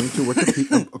according to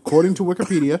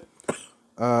Wikipedia.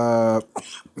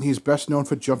 He's best known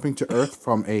for jumping to Earth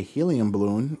from a helium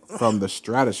balloon from the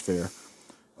stratosphere.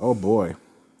 Oh boy,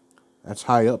 that's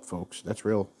high up, folks. That's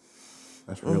real.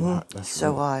 That's real high. That's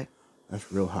So real, high.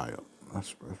 That's real high up.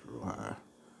 That's real high.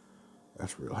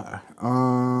 That's real high.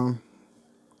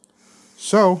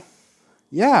 So,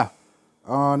 yeah,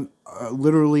 on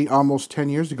literally almost 10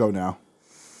 years ago now,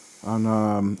 on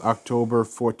October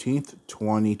 14th,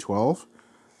 2012,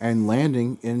 and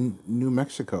landing in New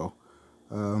Mexico.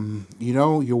 You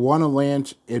know, you want to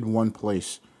land in one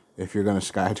place if you're going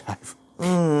to skydive.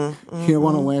 You don't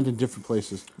want to land in different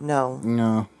places. No.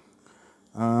 No.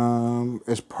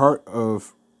 As part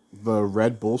of the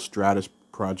Red Bull Stratus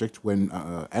project, when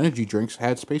energy drinks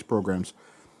had space programs.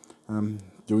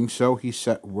 Doing so, he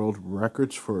set world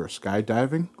records for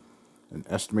skydiving, an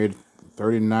estimated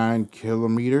 39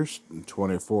 kilometers,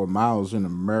 24 miles in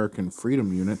American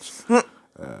freedom units,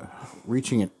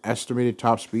 reaching an estimated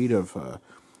top speed of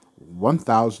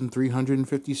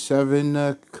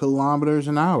 1,357 kilometers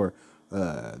an hour.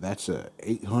 That's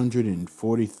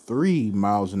 843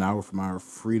 miles an hour from our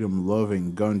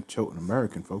freedom-loving, gun-toting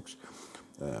American folks.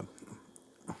 Or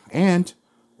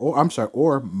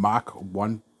Mach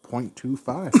 1.25,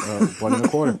 1.25,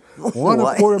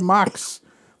 1.25 Machs.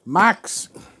 Machs.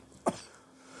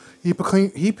 He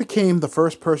became the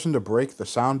first person to break the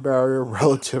sound barrier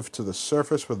relative to the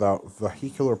surface without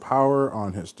vehicular power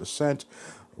on his descent.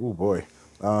 Oh boy.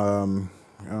 I'm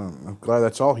glad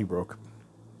that's all he broke.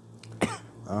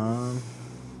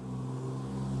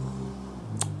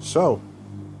 So,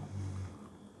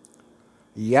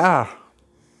 yeah.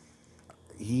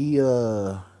 He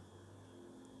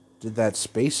did that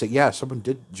space. Yeah, someone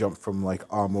did jump from like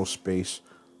almost space.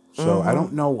 So I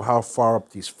don't know how far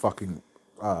up these fucking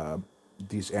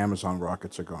these Amazon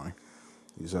rockets are going.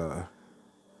 These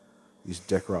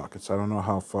dick rockets. I don't know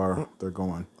how far they're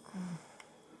going.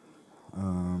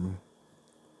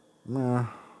 Nah.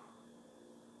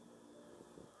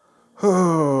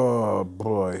 Oh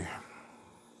boy.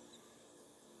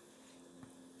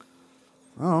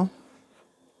 Oh.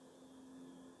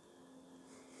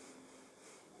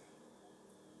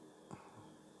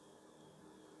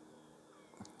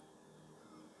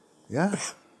 Yeah.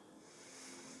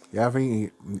 You have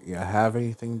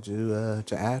anything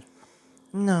to add?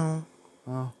 No.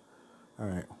 Oh. All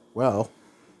right. Well,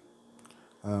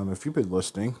 if you've been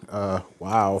listening,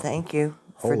 wow. Thank you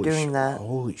for doing that.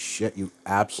 Holy shit, you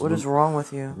absolutely. What is wrong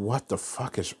with you? What the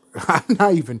fuck is...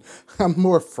 I'm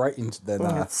more frightened than...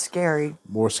 It's scary.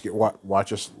 More scared.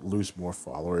 Watch us lose more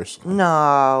followers.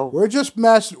 No. We're just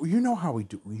messing... You know how we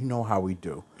do. We know how we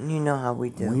do. You know how we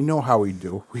do. We know how we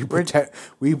do. We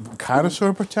kind of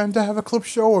sort of pretend to have a clip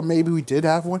show, or maybe we did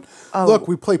have one. Oh. Look,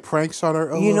 we play pranks on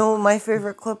our... You know what my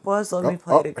favorite clip was? Let me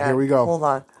play it again. Here we go.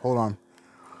 Hold on.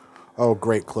 Oh,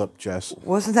 great clip, Jess.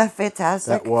 Wasn't that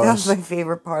fantastic? That was my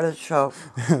favorite part of the show.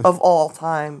 Of all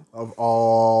time. Of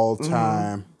all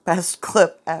time. Best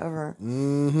clip ever.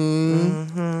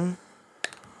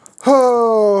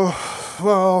 Oh,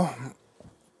 well.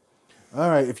 All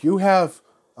right. If you have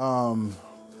an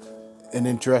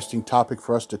interesting topic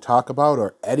for us to talk about,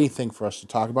 or anything for us to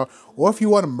talk about, or if you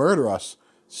want to murder us,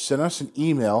 send us an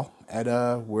email at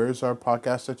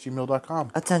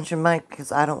where'sOurPodcast@gmail.com. Attention, Mike,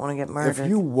 because I don't want to get murdered. If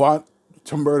you want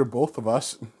to murder both of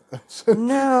us...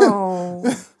 No.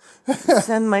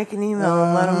 Send Mike an email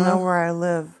and let him know where I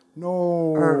live. No.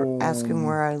 Or ask him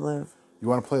where I live. You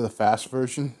want to play the fast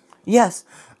version? Yes.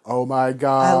 Oh my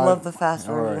god. I love the fast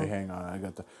version. All right, hang on. I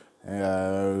got the...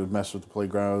 mess with the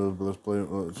playground. Let's play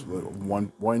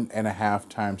 1.5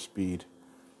 times speed.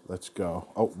 Let's go.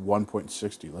 Oh,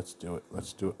 1.60. Let's do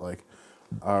it. Like...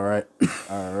 All right.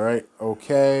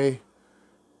 Okay.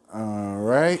 All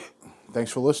right. Thanks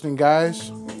for listening,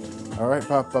 guys. All right.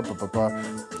 All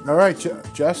right,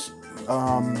 Jess.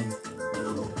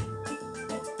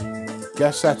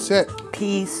 Guess that's it.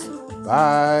 Peace.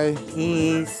 Bye.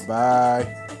 Peace. Bye.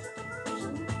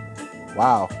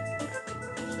 Wow.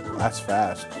 That's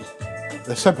fast.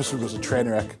 This episode was a train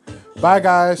wreck. Bye,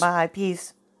 guys. Bye.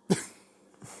 Peace.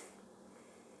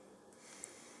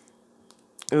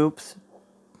 Oops.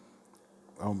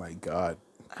 Oh my god.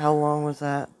 How long was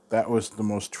that? That was the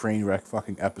most train wreck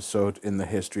fucking episode in the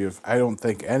history of... I don't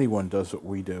think anyone does what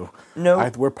we do. No.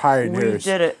 We're pioneers.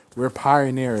 We did it. We're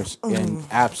pioneers in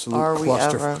absolute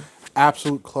clusterfuck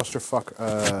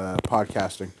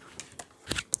podcasting.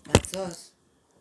 That's us.